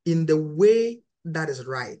all, in the way that is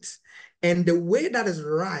right. And the way that is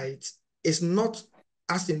right is not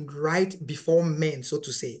as in right before men, so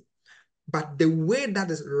to say, but the way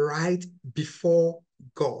that is right before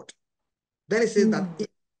God. Then it says that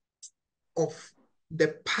of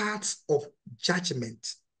the paths of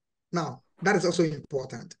judgment. Now, that is also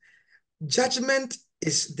important. Judgment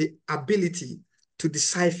is the ability to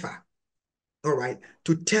decipher, all right,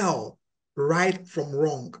 to tell right from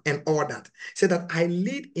wrong and all that. Say that I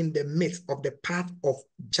lead in the midst of the path of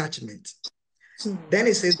judgment. Then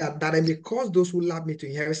it says that I may cause those who love me to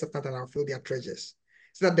inherit substance and I'll fill their treasures.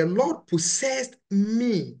 So that the Lord possessed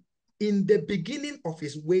me in the beginning of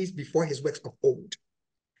his ways before his works of old.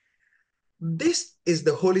 This is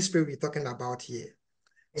the Holy Spirit we're talking about here.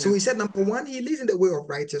 Yeah. So he said, number one, he leads in the way of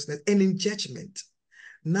righteousness and in judgment.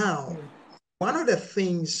 Now, one of the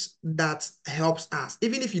things that helps us,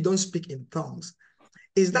 even if you don't speak in tongues,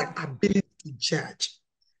 is that ability to judge.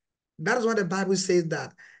 That is what the Bible says,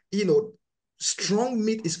 that, strong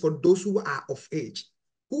meat is for those who are of age,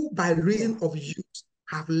 who by reason of use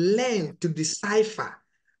have learned to decipher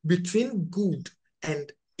between good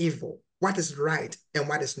and evil, what is right and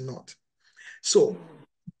what is not. So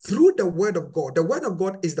through the word of God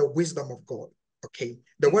is the wisdom of God. Okay.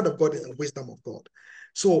 The word of God is the wisdom of God.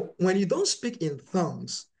 So when you don't speak in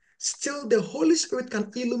tongues, still the Holy Spirit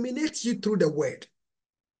can illuminate you through the word.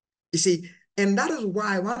 You see, and that is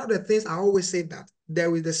why one of the things I always say, that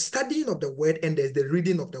there is the studying of the word and there's the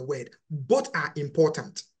reading of the word. Both are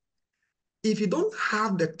important. If you don't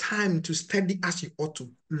have the time to study as you ought to,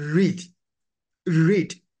 read.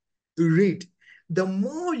 The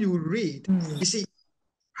more you read, you see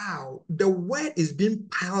how the word is being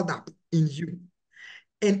piled up in you.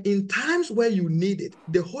 And in times where you need it,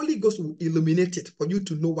 the Holy Ghost will illuminate it for you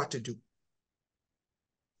to know what to do.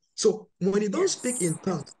 So when you don't speak in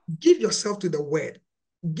tongues, give yourself to the word.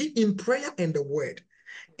 Give in prayer and the word.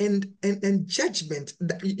 And judgment,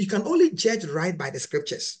 that you can only judge right by the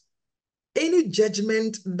scriptures. Any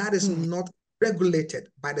judgment that is not regulated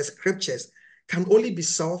by the scriptures can only be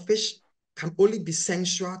selfish, can only be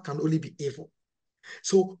sensual, can only be evil.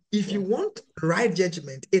 So if you want right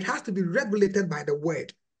judgment, it has to be regulated by the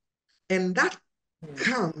word. And that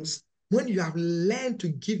comes when you have learned to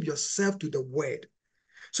give yourself to the word.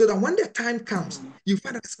 So that when the time comes, you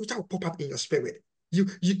find that the scripture will pop up in your spirit.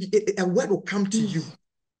 A word will come to you.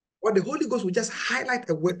 Or the Holy Ghost will just highlight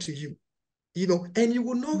a word to you, and you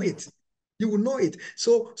will know it. You will know it.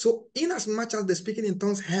 So in as much as the speaking in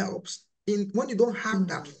tongues helps, when you don't have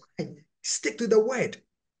that, fine, stick to the word.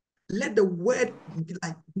 Let the word be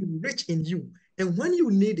rich in you. And when you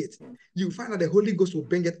need it, you find that the Holy Ghost will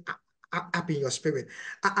bring it up in your spirit.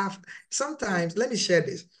 Sometimes, let me share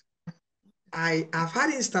this. I've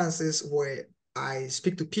had instances where I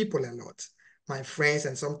speak to people a lot, my friends,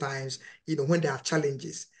 and sometimes, when they have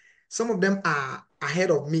challenges, some of them are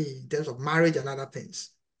ahead of me in terms of marriage and other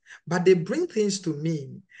things, but they bring things to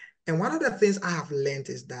me. And one of the things I have learned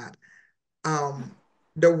is that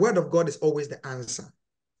the word of God is always the answer.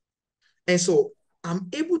 And so I'm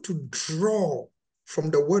able to draw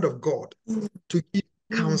from the word of God to give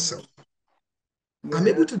counsel. I'm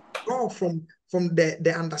able to draw from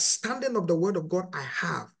the understanding of the word of God I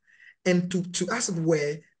have, and to as it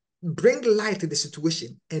were, bring light to the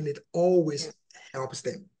situation, and it always helps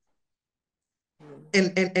them.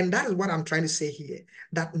 And that is what I'm trying to say here,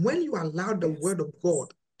 that when you allow the word of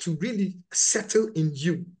God to really settle in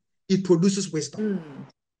you, it produces wisdom.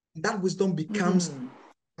 That wisdom becomes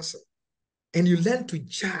awesome. And you learn to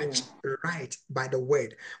judge right by the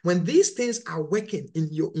word. When these things are working in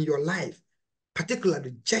your life,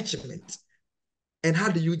 particularly judgment. And how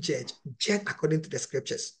do you judge? Judge according to the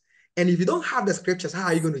scriptures. And if you don't have the scriptures, how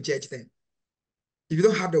are you going to judge them? If you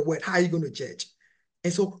don't have the word, how are you going to judge?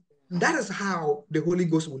 And so that is how the Holy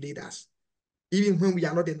Ghost will lead us, even when we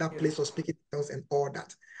are not in that place of speaking tongues and all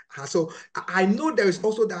that. So I know there is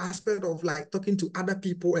also the aspect of talking to other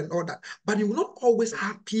people and all that, but you will not always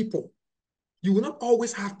have people. You will not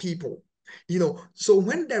always have people. So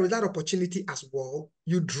when there is that opportunity as well,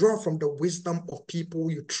 you draw from the wisdom of people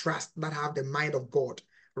you trust that have the mind of God,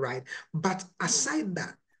 right? But aside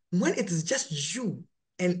that, when it is just you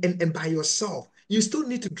and by yourself, you still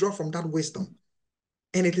need to draw from that wisdom.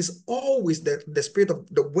 And it is always the spirit of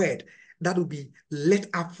the word that will be lit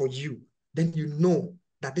up for you. Then you know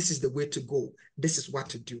that this is the way to go. This is what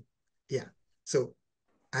to do. Yeah. So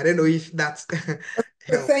I don't know if that's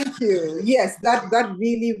Thank you. Yes, that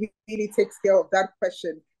really, really takes care of that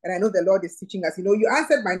question. And I know the Lord is teaching us. You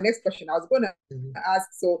answered my next question. I was going to ask,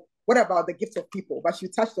 so what about the gift of people? But you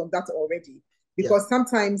touched on that already. because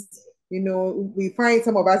sometimes, we find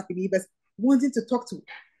some of us believers wanting to talk to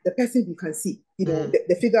the person you can see,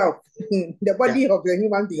 the figure of the body of the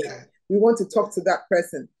human being. We want to talk to that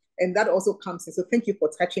person. And that also comes in. So thank you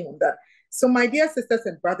for touching on that. So my dear sisters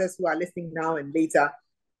and brothers who are listening now and later,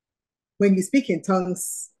 when you speak in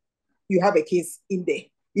tongues, you have a case in there.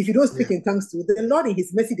 If you don't speak in tongues too, the Lord in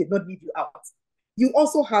his mercy did not leave you out. You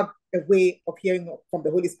also have a way of hearing from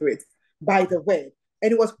the Holy Spirit by the word.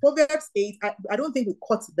 And it was Proverbs 8. I don't think we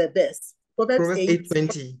caught the verse. Proverbs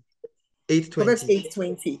 8:20. 8:20. Proverbs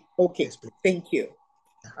 8:20. Okay, yes, thank you.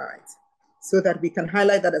 All right. So that we can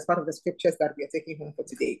highlight that as part of the scriptures that we are taking home for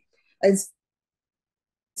today. And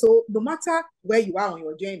so no matter where you are on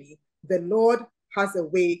your journey, the Lord has a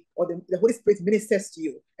way, or the Holy Spirit ministers to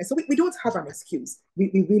you. And so we don't have an excuse. We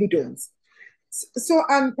really don't. So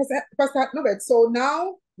Pastor Norbert, so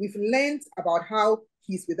now we've learned about how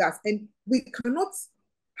he's with us, and we cannot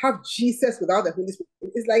have Jesus without the Holy Spirit.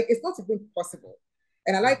 It's not even possible.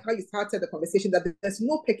 And I like how you started the conversation that there's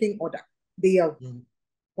no pecking order. They are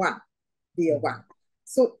one. They are one.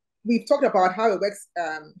 So we've talked about how it works,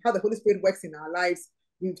 how the Holy Spirit works in our lives.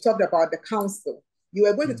 We've talked about the counsel. You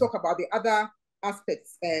are going to talk about the other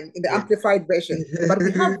aspects in the amplified version, but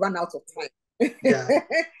we have run out of time.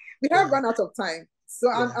 We have run out of time. So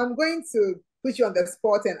I'm going to put you on the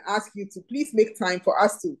spot and ask you to please make time for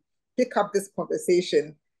us to pick up this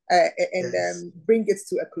conversation and bring it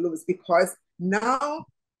to a close, because now,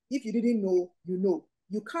 if you didn't know, you know.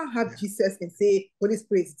 You can't have Jesus and say, Holy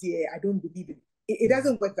Spirit, dear, I don't believe it. It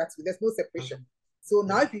doesn't work that way. There's no separation. So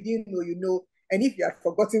now if you didn't know, you know. And if you have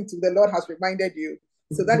forgotten to, the Lord has reminded you.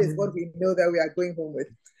 So that is what we know that we are going home with.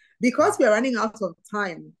 Because we are running out of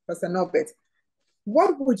time, Pastor Norbert,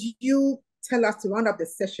 what would you tell us to round up the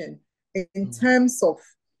session in terms of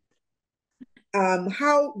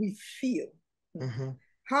how we feel,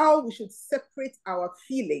 how we should separate our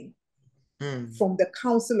feeling from the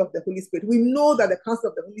counsel of the Holy Spirit? We know that the counsel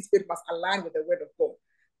of the Holy Spirit must align with the word of God,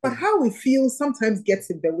 but how we feel sometimes gets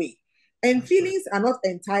in the way. And feelings are not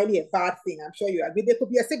entirely a bad thing. I'm sure you agree. There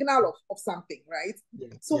could be a signal of something, right?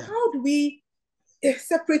 So how do we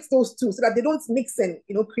separate those two so that they don't mix and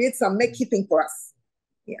create some murky thing for us?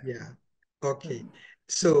 Okay.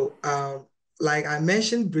 So like I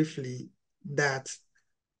mentioned briefly, that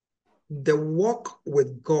the walk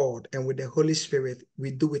with God and with the Holy Spirit,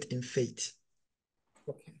 we do it in faith.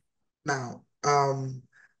 Okay. Now,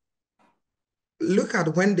 look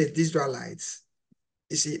at when the Israelites,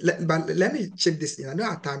 you see, but let me check this in. I know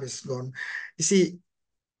our time is gone. You see,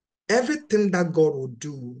 everything that God will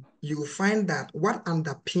do, you will find that what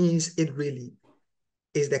underpins it really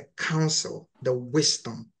is the counsel, the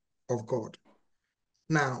wisdom of God.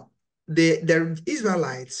 Now, the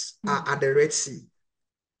Israelites are at the Red Sea.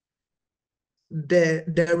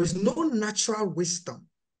 There is no natural wisdom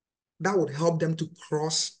that would help them to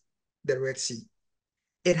cross the Red Sea.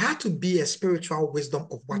 It had to be a spiritual wisdom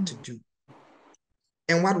of what to do.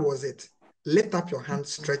 And what was it? Lift up your hand,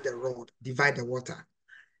 stretch the rod, divide the water.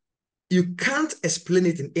 You can't explain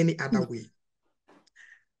it in any other way.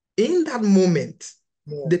 In that moment,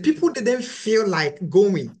 the people didn't feel like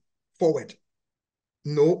going forward.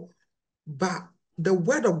 No, but the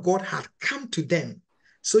word of God had come to them.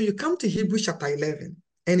 So you come to Hebrews chapter 11,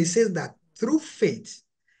 and it says that through faith,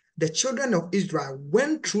 the children of Israel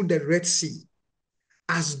went through the Red Sea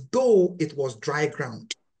as though it was dry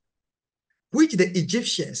ground, which the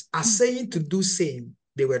Egyptians are saying to do same,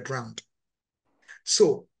 they were drowned.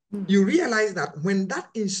 So you realize that when that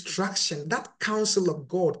instruction, that counsel of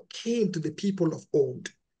God came to the people of old,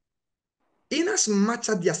 in as much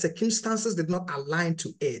as their circumstances did not align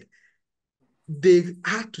to it, they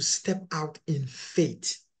had to step out in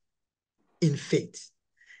faith. In faith.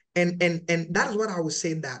 And that is what I would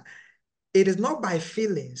say, that it is not by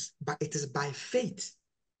feelings, but it is by faith.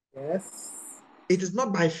 Yes. It is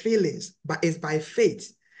not by feelings, but it's by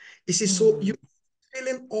faith. You see, so you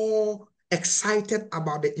feeling all excited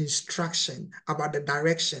about the instruction, about the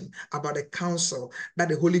direction, about the counsel that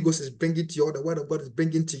the Holy Ghost is bringing to you, or the word of God is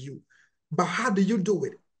bringing to you. But how do you do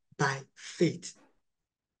it? By faith.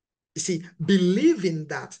 You see, believing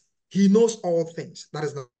that he knows all things. That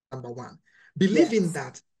is number one. Believing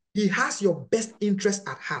that he has your best interest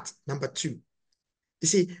at heart. Number two. You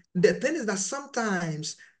see, the thing is that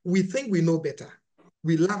sometimes we think we know better.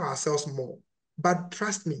 We love ourselves more. But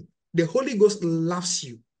trust me, the Holy Ghost loves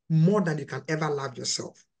you more than you can ever love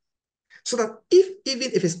yourself. So that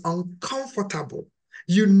even if it's uncomfortable,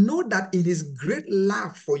 you know that in his great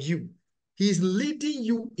love for you, he is leading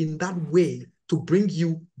you in that way to bring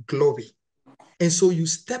you glory. And so you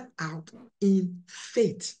step out in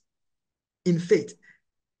faith. In faith.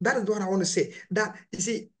 That is what I want to say. That you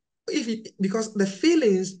see, because the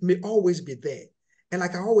feelings may always be there. And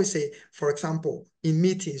like I always say, for example, in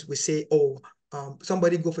meetings, we say, oh,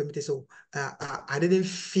 somebody go for a meeting, so I didn't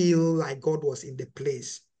feel like God was in the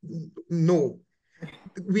place. No,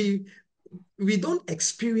 we we don't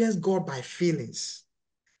experience God by feelings.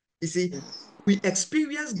 You see, we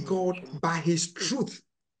experience God by his truth.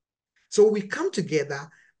 So we come together,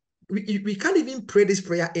 we can't even pray this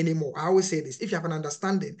prayer anymore. I always say this: if you have an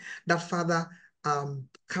understanding that Father,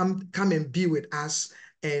 come and be with us,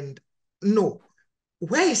 and no,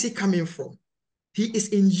 where is he coming from? He is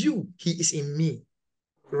in you, he is in me,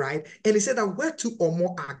 right? And he said that where two or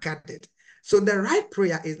more are gathered. So the right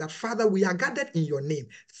prayer is that, Father, we are gathered in your name.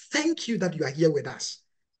 Thank you that you are here with us.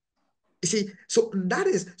 You see, so that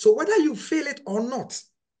is, so whether you feel it or not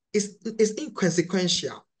is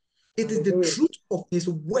inconsequential. It is the truth of his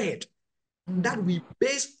word that we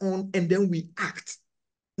base on, and then we act.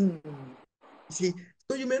 See,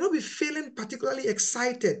 so you may not be feeling particularly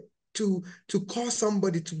excited to call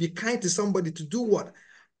somebody, to be kind to somebody, to do what,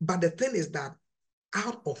 but the thing is that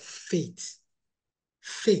out of faith,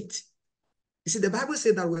 you see, the Bible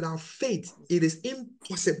says that without faith it is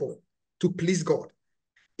impossible to please God.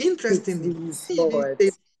 Interestingly,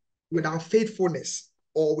 even without faithfulness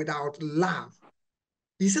or without love,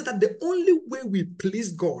 he said that the only way we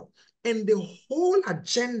please God, and the whole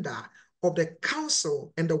agenda of the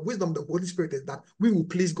counsel and the wisdom of the Holy Spirit, is that we will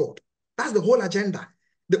please God. That's the whole agenda.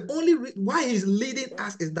 The only why he's leading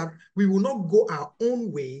us is that we will not go our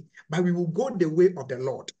own way, but we will go the way of the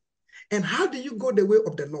Lord. And how do you go the way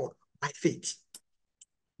of the Lord? By faith.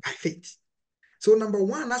 By faith. So number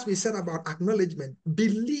one, as we said about acknowledgement,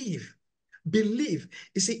 believe. Believe.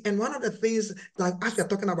 You see, and one of the things, like as we're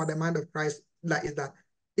talking about the mind of Christ, like, is that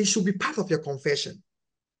it should be part of your confession.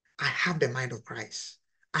 I have the mind of Christ.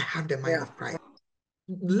 I have the mind of Christ.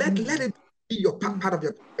 Let it be your part of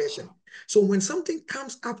your confession. So when something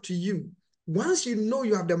comes up to you, once you know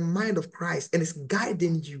you have the mind of Christ and it's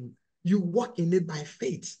guiding you, you walk in it by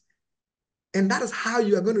faith. And that is how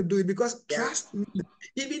you are going to do it, because trust me,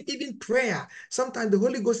 even prayer, sometimes the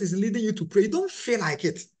Holy Ghost is leading you to pray. You don't feel like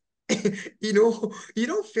it. You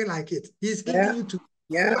don't feel like it. He's leading you to,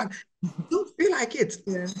 but you don't feel like it.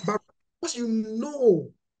 But because you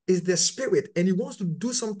know is the Spirit and he wants to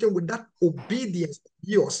do something with that obedience of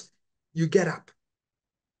yours, you get up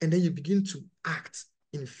and then you begin to act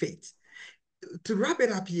in faith. To wrap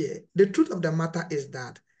it up here, the truth of the matter is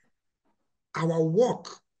that our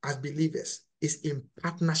walk as believers is in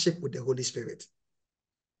partnership with the Holy Spirit.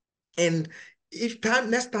 And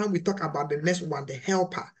next time we talk about the next one, the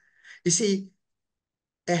helper, you see,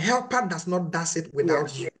 a helper does it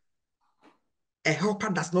without you. A helper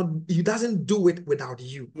doesn't do it without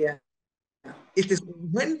you. It is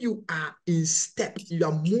when you are in step, you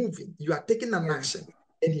are moving, you are taking an action,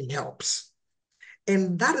 and he helps.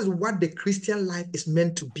 And that is what the Christian life is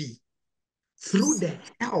meant to be, through the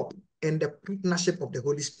help and the partnership of the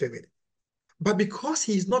Holy Spirit. But because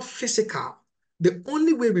he is not physical, the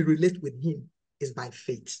only way we relate with him is by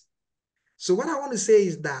faith. So what I want to say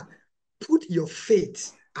is that put your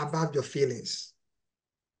faith above your feelings.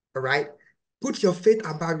 All right? Put your faith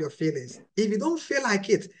above your feelings. If you don't feel like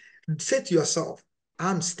it, say to yourself,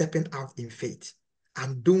 I'm stepping out in faith.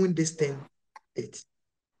 I'm doing this thing in faith.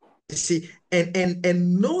 You see,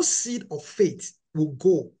 and no seed of faith will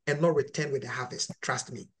go and not return with the harvest.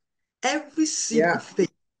 Trust me. Every seed of faith,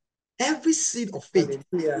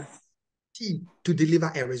 to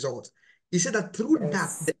deliver a result. He said that through that,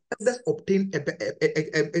 the elders obtain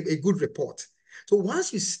a good report. So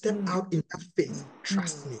once you step out in that faith,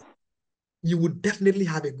 trust me, you would definitely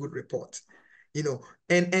have a good report.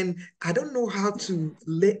 And I don't know how to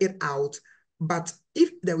lay it out, but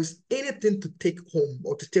if there is anything to take home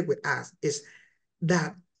or to take with us, is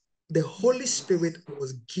that the Holy Spirit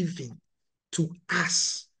was given to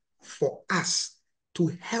us, for us,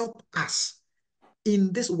 to help us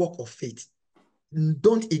in this walk of faith.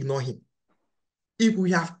 Don't ignore him. If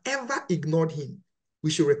we have ever ignored him,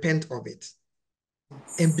 we should repent of it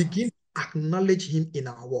and begin to acknowledge him in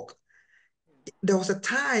our walk. There was a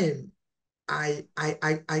time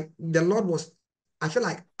the Lord was, I feel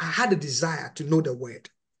like I had a desire to know the word.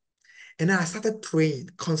 And then I started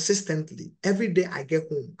praying consistently. Every day I get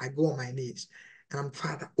home, I go on my knees and I'm,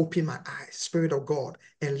 Father, open my eyes, Spirit of God,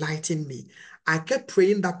 enlighten me. I kept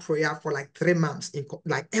praying that prayer for like 3 months,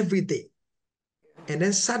 like every day. And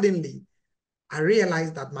then suddenly I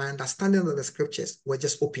realized that my understanding of the scriptures were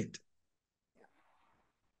just opened.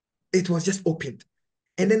 It was just opened.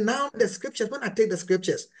 And then now the scriptures, when I take the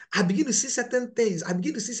scriptures, I begin to see certain things. I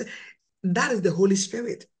begin to see, that is the Holy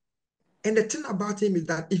Spirit. And the thing about him is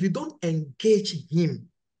that if you don't engage him,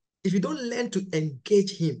 if you don't learn to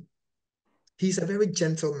engage him, he's a very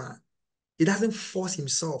gentle man. He doesn't force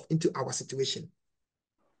himself into our situation.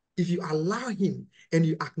 If you allow him and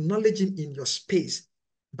you acknowledge him in your space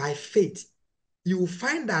by faith, you will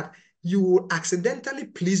find that you will accidentally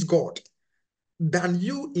please God than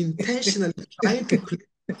you intentionally trying to please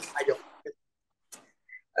God.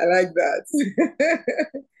 I like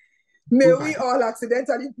that. May we all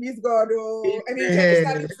accidentally please God, oh, and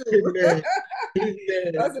intentionally Amen. too. Amen.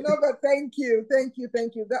 Amen. That's enough, but thank you, thank you,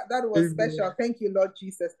 thank you. That was special. Amen. Thank you, Lord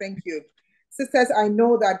Jesus. Thank you. Sisters, I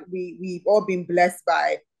know that we've all been blessed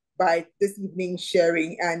by this evening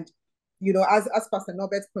sharing. And as Pastor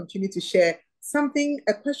Norbert continued to share,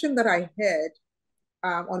 a question that I heard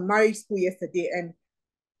on marriage school yesterday, and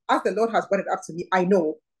as the Lord has brought it up to me, I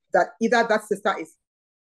know that either that sister is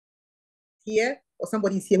here or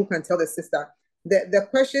somebody is here who can tell the sister. The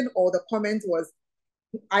question or the comment was,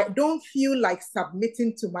 I don't feel like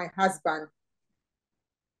submitting to my husband.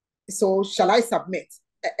 So shall I submit?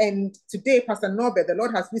 And today, Pastor Norbert, the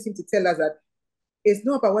Lord has used him to tell us that it's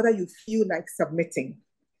not about whether you feel like submitting.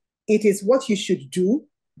 It is what you should do,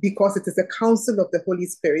 because it is the counsel of the Holy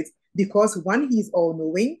Spirit. Because one, he is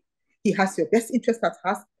all-knowing. He has your best interest at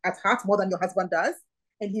heart more than your husband does.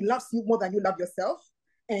 And he loves you more than you love yourself.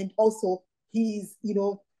 And also, he's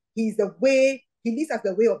the way, he leads us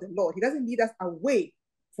the way of the Lord. He doesn't lead us away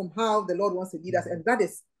from how the Lord wants to lead us. And that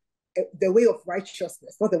is the way of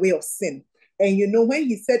righteousness, not the way of sin. And when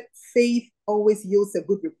he said faith always yields a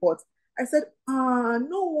good report, I said,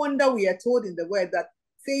 no wonder we are told in the word that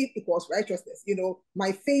faith equals righteousness.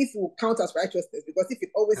 My faith will count as righteousness, because if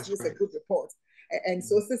it always yields a good report. And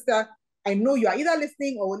so, sister, I know you are either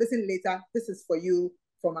listening or will listen later. This is for you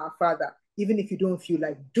from our Father. Even if you don't feel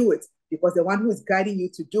like, do it, because the one who is guiding you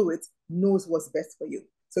to do it knows what's best for you.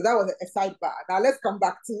 So that was a sidebar. Now let's come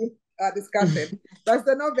back to discussion.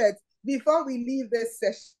 Pastor Norbert, before we leave this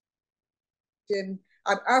session,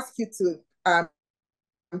 I'd ask you to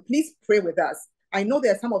please pray with us. I know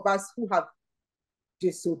there are some of us who have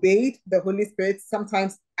disobeyed the Holy Spirit,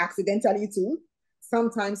 sometimes accidentally too,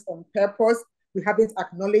 sometimes on purpose. We haven't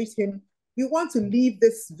acknowledged him. We want to leave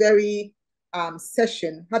this very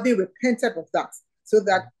session having repented of that, so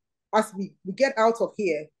that as we get out of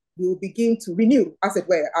here, we will begin to renew, as it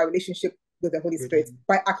were, our relationship with the Holy Spirit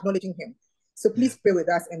by acknowledging him. So please pray with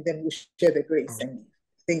us, and then we'll share the grace. And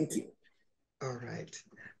thank you. All right.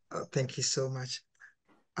 Thank you so much.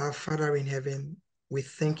 Our Father in heaven, we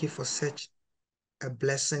thank you for such a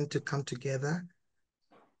blessing to come together.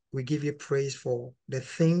 We give you praise for the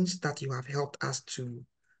things that you have helped us to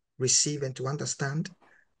receive and to understand.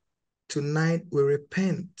 Tonight, we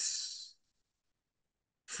repent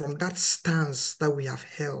from that stance that we have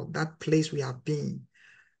held, that place we have been,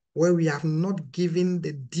 where we have not given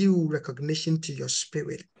the due recognition to your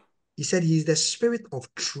Spirit. He said he is the Spirit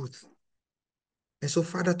of truth. And so,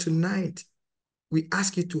 Father, tonight, we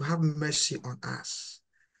ask you to have mercy on us.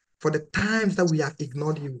 For the times that we have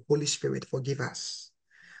ignored you, Holy Spirit, forgive us.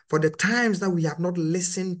 For the times that we have not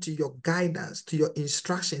listened to your guidance, to your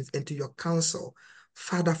instructions, and to your counsel,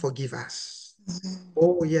 Father, forgive us.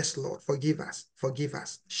 Oh, yes, Lord, forgive us. Forgive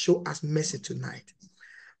us. Show us mercy tonight.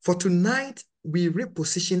 For tonight, we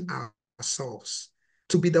reposition ourselves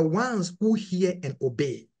to be the ones who hear and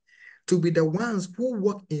obey, to be the ones who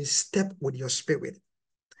walk in step with your Spirit.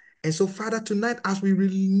 And so, Father, tonight, as we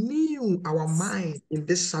renew our mind in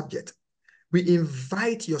this subject, we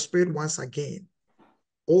invite your Spirit once again,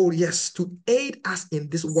 oh yes, to aid us in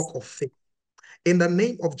this walk of faith. In the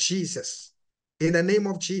name of Jesus, in the name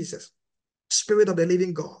of Jesus, Spirit of the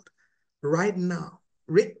living God, right now,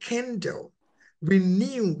 rekindle,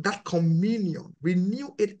 renew that communion, renew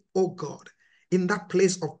it, oh God, in that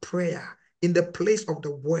place of prayer, in the place of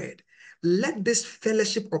the word. Let this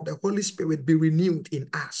fellowship of the Holy Spirit be renewed in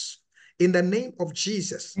us. In the name of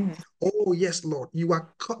Jesus. Oh, yes, Lord. You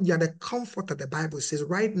are the comforter, the Bible says,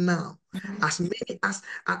 right now. As many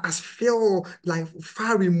as feel like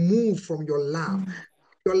far removed from your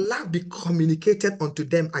love be communicated unto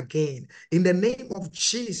them again. In the name of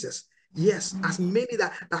Jesus. Yes, as many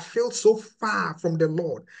that feel so far from the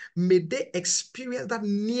Lord, may they experience that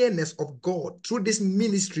nearness of God through this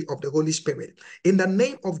ministry of the Holy Spirit. In the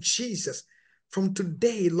name of Jesus, from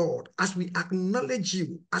today, Lord, as we acknowledge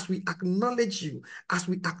you, as we acknowledge you, as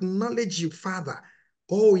we acknowledge you, Father,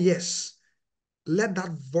 oh yes, let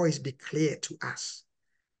that voice be clear to us.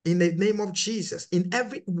 In the name of Jesus, in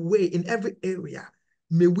every way, in every area,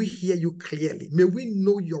 may we hear you clearly. May we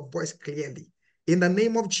know your voice clearly. In the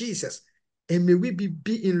name of Jesus, and may we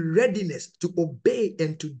be in readiness to obey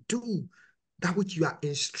and to do that which you are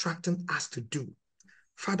instructing us to do.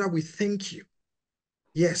 Father, we thank you.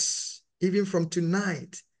 Yes, even from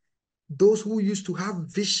tonight, those who used to have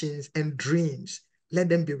visions and dreams, let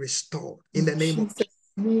them be restored in the name of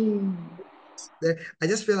Jesus' name. I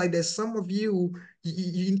just feel like there's some of you,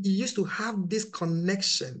 you used to have this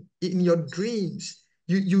connection in your dreams.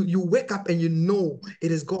 You wake up and you know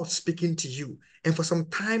it is God speaking to you. And for some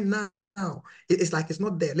time now, it's like it's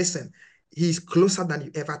not there. Listen, he's closer than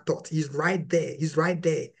you ever thought. He's right there. He's right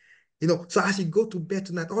there. So as you go to bed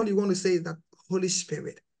tonight, all you want to say is that, Holy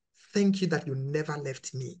Spirit, thank you that you never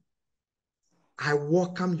left me. I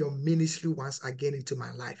welcome your ministry once again into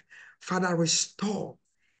my life. Father, restore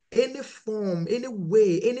any form, any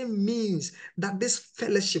way, any means that this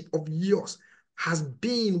fellowship of yours has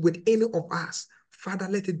been with any of us. Father,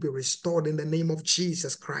 let it be restored in the name of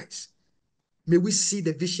Jesus Christ. May we see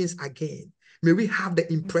the visions again. May we have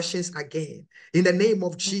the impressions again. In the name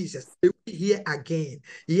of Jesus, may we hear again.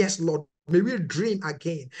 Yes, Lord. May we dream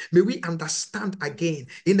again. May we understand again.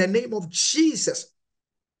 In the name of Jesus.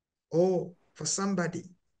 Oh, for somebody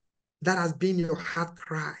that has been your heart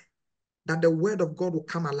cry, that the word of God will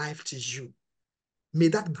come alive to you. May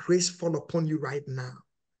that grace fall upon you right now.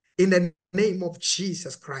 In the name of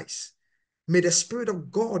Jesus Christ. May the Spirit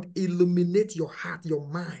of God illuminate your heart, your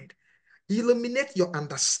mind, illuminate your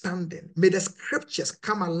understanding. May the scriptures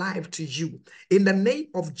come alive to you. In the name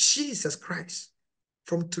of Jesus Christ.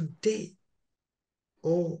 From today,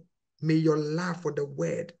 oh, may your love for the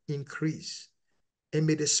word increase. And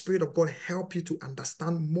may the Spirit of God help you to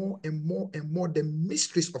understand more and more and more the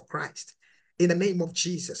mysteries of Christ. In the name of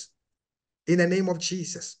Jesus. In the name of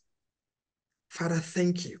Jesus. Father,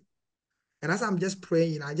 thank you. And as I'm just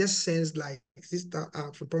praying, I just sense like Sister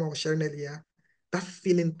Fupoma was sharing earlier, that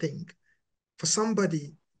feeling thing. For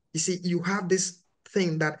somebody, you see, you have this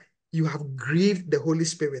thing that you have grieved the Holy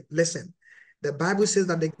Spirit. Listen, the Bible says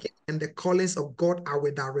that the gifts and the callings of God are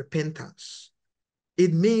without repentance.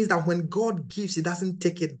 It means that when God gives, he doesn't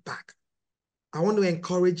take it back. I want to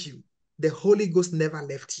encourage you. The Holy Ghost never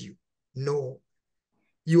left you. No.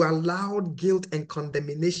 You allowed guilt and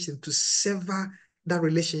condemnation to sever that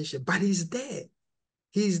relationship, but he's there.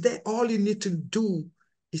 He's there. All you need to do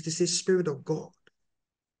is to say, Spirit of God,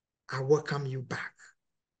 I welcome you back,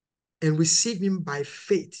 and receive him by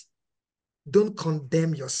faith. Don't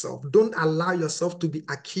condemn yourself. Don't allow yourself to be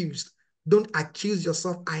accused. Don't accuse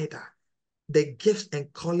yourself either. The gifts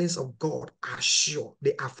and callings of God are sure.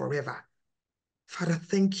 They are forever. Father,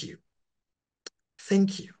 thank you.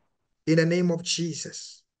 Thank you. In the name of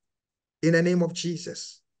Jesus. In the name of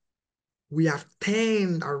Jesus. We have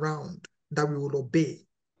turned around that we will obey.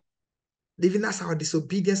 Even as our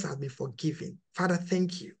disobedience has been forgiven. Father,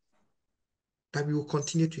 thank you that we will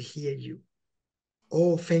continue to hear you.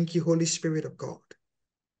 Oh, thank you, Holy Spirit of God.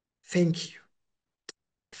 Thank you.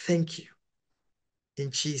 Thank you. In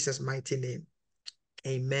Jesus' mighty name.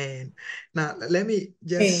 Amen. Now, let me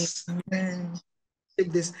just Amen.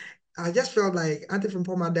 take this. I just felt like, Auntie from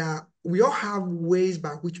Pomada, we all have ways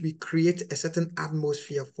by which we create a certain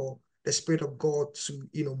atmosphere for the Spirit of God to,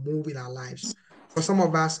 move in our lives. For some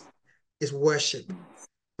of us, it's worship.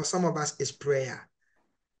 For some of us, it's prayer.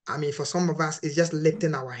 I mean, for some of us, it's just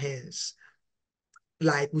lifting our hands.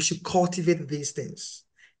 Like, we should cultivate these things.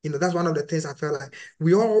 That's one of the things I felt like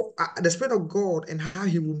we all, the Spirit of God and how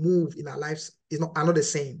he will move in our lives are not the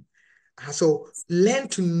same. So learn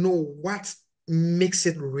to know what makes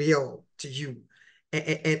it real to you,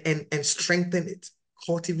 and strengthen it,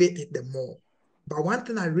 cultivate it the more. But one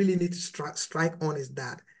thing I really need to strike on is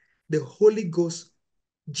that the Holy Ghost,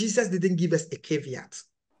 Jesus didn't give us a caveat.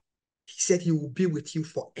 He said he will be with you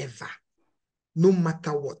forever, no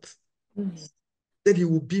matter what. That he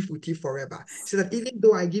will be with you forever. He said that even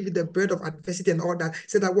though I give you the bread of adversity and all that, he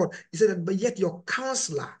said that what? He said that, but yet your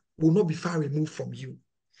counselor will not be far removed from you.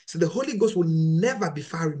 So the Holy Ghost will never be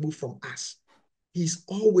far removed from us. He's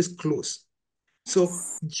always close. So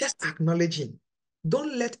just acknowledge him.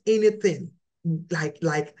 Don't let anything like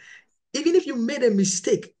even if you made a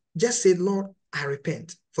mistake, just say, Lord, I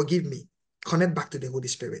repent. Forgive me. Connect back to the Holy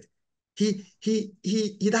Spirit. He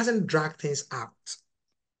doesn't drag things out.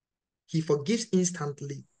 He forgives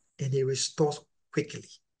instantly and he restores quickly.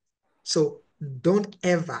 So don't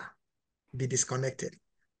ever be disconnected.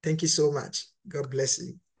 Thank you so much. God bless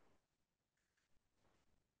you.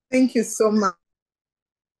 Thank you so much,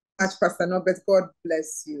 Pastor Norbert. God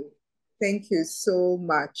bless you. Thank you so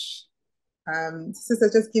much. Sister,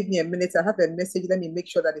 just give me a minute. I have a message. Let me make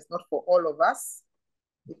sure that it's not for all of us.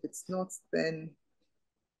 If it's not, then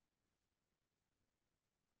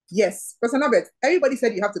yes. Pastor Norbert, everybody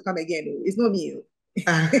said you have to come again. It's not me.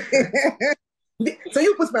 So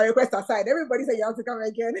you put my request aside. Everybody said you have to come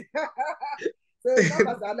again. So it's not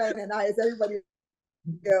Pastor Alan and I, it's everybody else.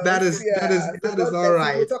 That is all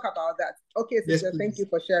right. We'll talk about that. Okay, sister, thank you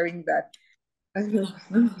for sharing that.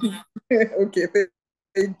 Okay,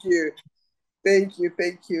 thank you. Thank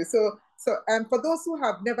you. So for those who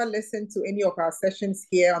have never listened to any of our sessions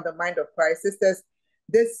here on the Mind of Christ, sisters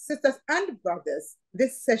and brothers,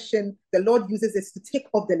 this session, the Lord uses this to take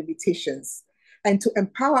off the limitations and to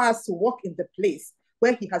empower us to walk in the place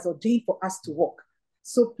where He has ordained for us to walk.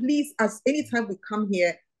 So please, as anytime we come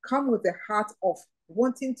here, come with the heart of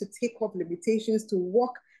wanting to take off limitations, to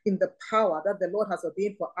walk in the power that the Lord has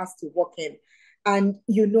ordained for us to walk in. And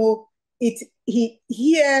when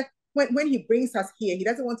He brings us here, He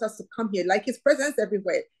doesn't want us to come here like His presence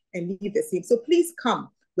everywhere and leave the same. So please come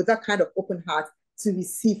with that kind of open heart to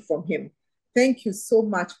receive from Him. Thank you so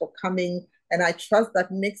much for coming. And I trust that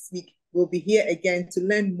next week we'll be here again to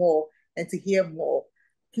learn more and to hear more.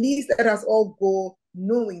 Please let us all go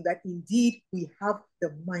knowing that indeed we have the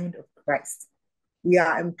mind of Christ. We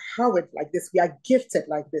are empowered like this. We are gifted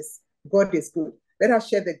like this. God is good. Let us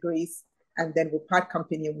share the grace and then we'll part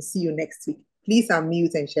company and we'll see you next week. Please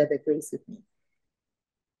unmute and share the grace with me.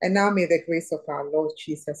 And now may the grace of our Lord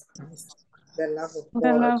Jesus Christ, the love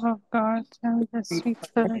of God, and the sweet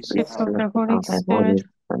fellowship of the Holy Spirit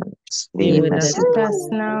Be with us with us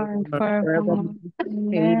now and forevermore.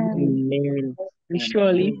 Amen. Amen.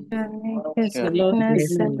 Surely His the Lord's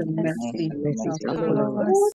goodness goodness and and mercy mercy shall shall follow follow us us